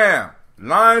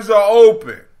 lines are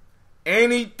open.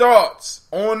 Any thoughts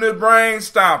on the brain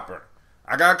stopper?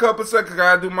 I got a couple seconds. I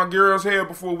gotta do my girl's hair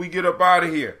before we get up out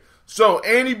of here. So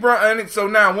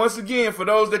now, once again, for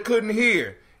those that couldn't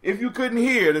hear, if you couldn't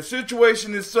hear, the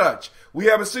situation is such. We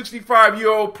have a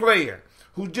 65-year-old player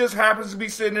who just happens to be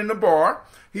sitting in the bar.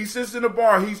 He sits in the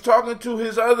bar. He's talking to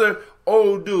his other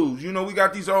old dudes. You know, we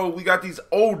got these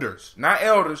olders, not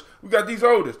elders. We got these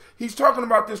olders. He's talking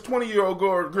about this 20-year-old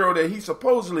girl that he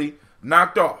supposedly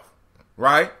knocked off,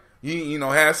 right? He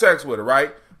had sex with her,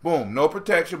 right? Boom, no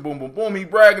protection, boom, boom, boom. He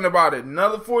bragging about it.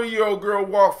 Another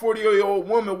 40-year-old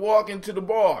woman walk into the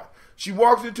bar. She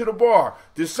walks into the bar.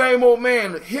 The same old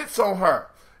man hits on her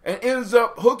and ends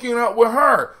up hooking up with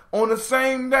her on the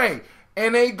same day.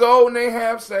 And they go and they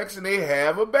have sex and they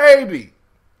have a baby.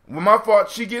 Well, my fault,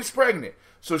 she gets pregnant.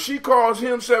 So she calls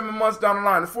him 7 months down the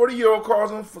line. The 40-year-old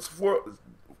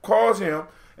calls him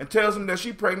and tells him that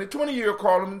she's pregnant. 20-year-old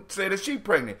calls him and say that she's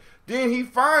pregnant. Then he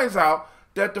finds out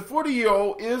that the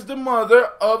 40-year-old is the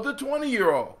mother of the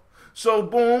 20-year-old. So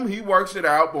boom, he works it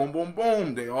out. Boom, boom,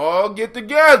 boom. They all get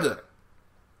together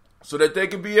so that they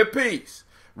can be at peace,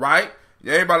 right?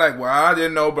 Everybody like, well, I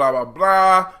didn't know, blah, blah,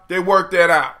 blah. They work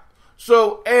that out.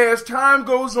 So as time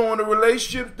goes on, the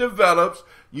relationship develops.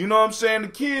 You know what I'm saying? The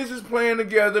kids is playing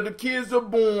together. The kids are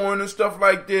born and stuff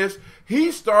like this.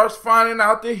 He starts finding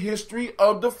out the history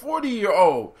of the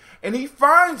 40-year-old. And he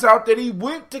finds out that he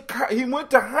went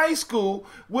to high school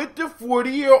with the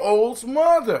 40-year-old's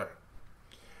mother.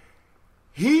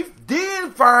 He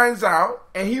then finds out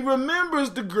and he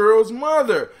remembers the girl's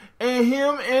mother. And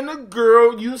him and the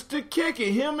girl used to kick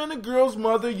it. Him and the girl's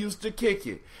mother used to kick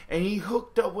it. And he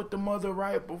hooked up with the mother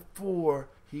right before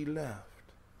he left.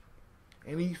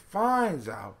 And he finds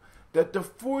out that the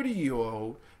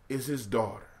 40-year-old is his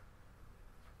daughter.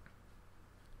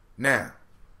 Now,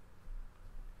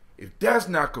 if that's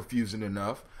not confusing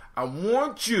enough, I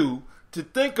want you to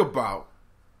think about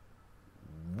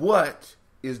what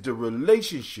is the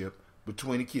relationship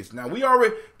between the kids. Now,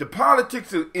 the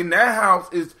politics in that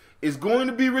house is going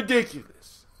to be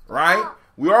ridiculous, right?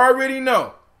 We already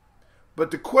know.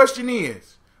 But the question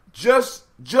is, just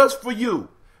for you,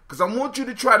 because I want you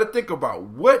to try to think about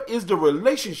what is the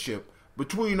relationship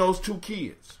between those two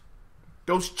kids,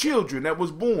 those children that was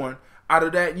born out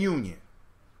of that union,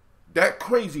 that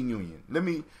crazy union.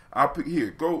 I'll pick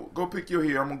here. Go pick your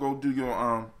hair. I'm gonna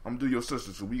go do your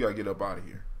sister. So we gotta get up out of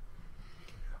here.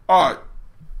 All right.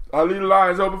 I'll leave the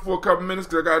lines open for a couple minutes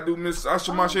because I gotta do Miss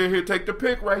Ashamasha here. Take the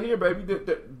pick right here, baby.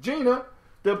 Gina,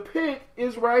 the pick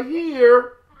is right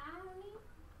here.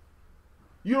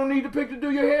 You don't need the pick to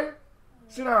do your hair?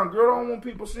 Sit down, girl. I don't want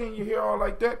people seeing your hair all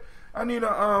like that. I need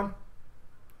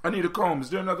a comb. Is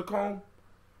there another comb?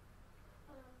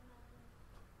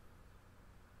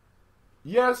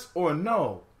 Yes or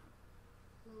no?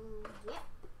 Yeah.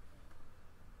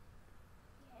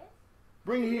 Yes.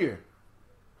 Bring it here.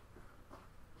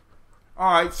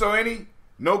 All right, so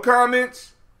no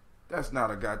comments? That's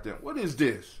not a goddamn. What is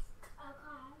this?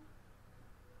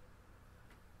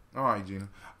 All right, Gina.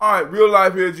 All right, real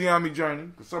life here, Gye-Nyame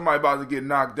Journey. Somebody about to get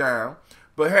knocked down.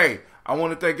 But hey, I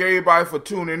want to thank everybody for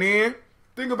tuning in.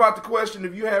 Think about the question.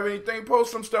 If you have anything,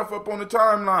 post some stuff up on the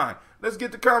timeline. Let's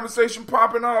get the conversation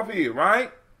popping off here,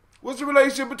 right? What's the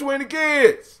relationship between the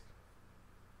kids?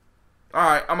 All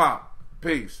right, I'm out.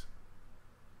 Peace.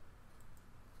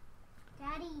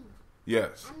 Daddy.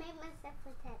 Yes. I made myself a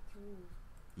tattoo.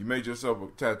 You made yourself a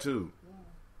tattoo? Yeah.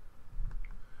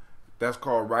 That's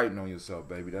called writing on yourself,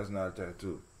 baby. That's not a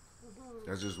tattoo.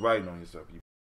 That's just writing on yourself. You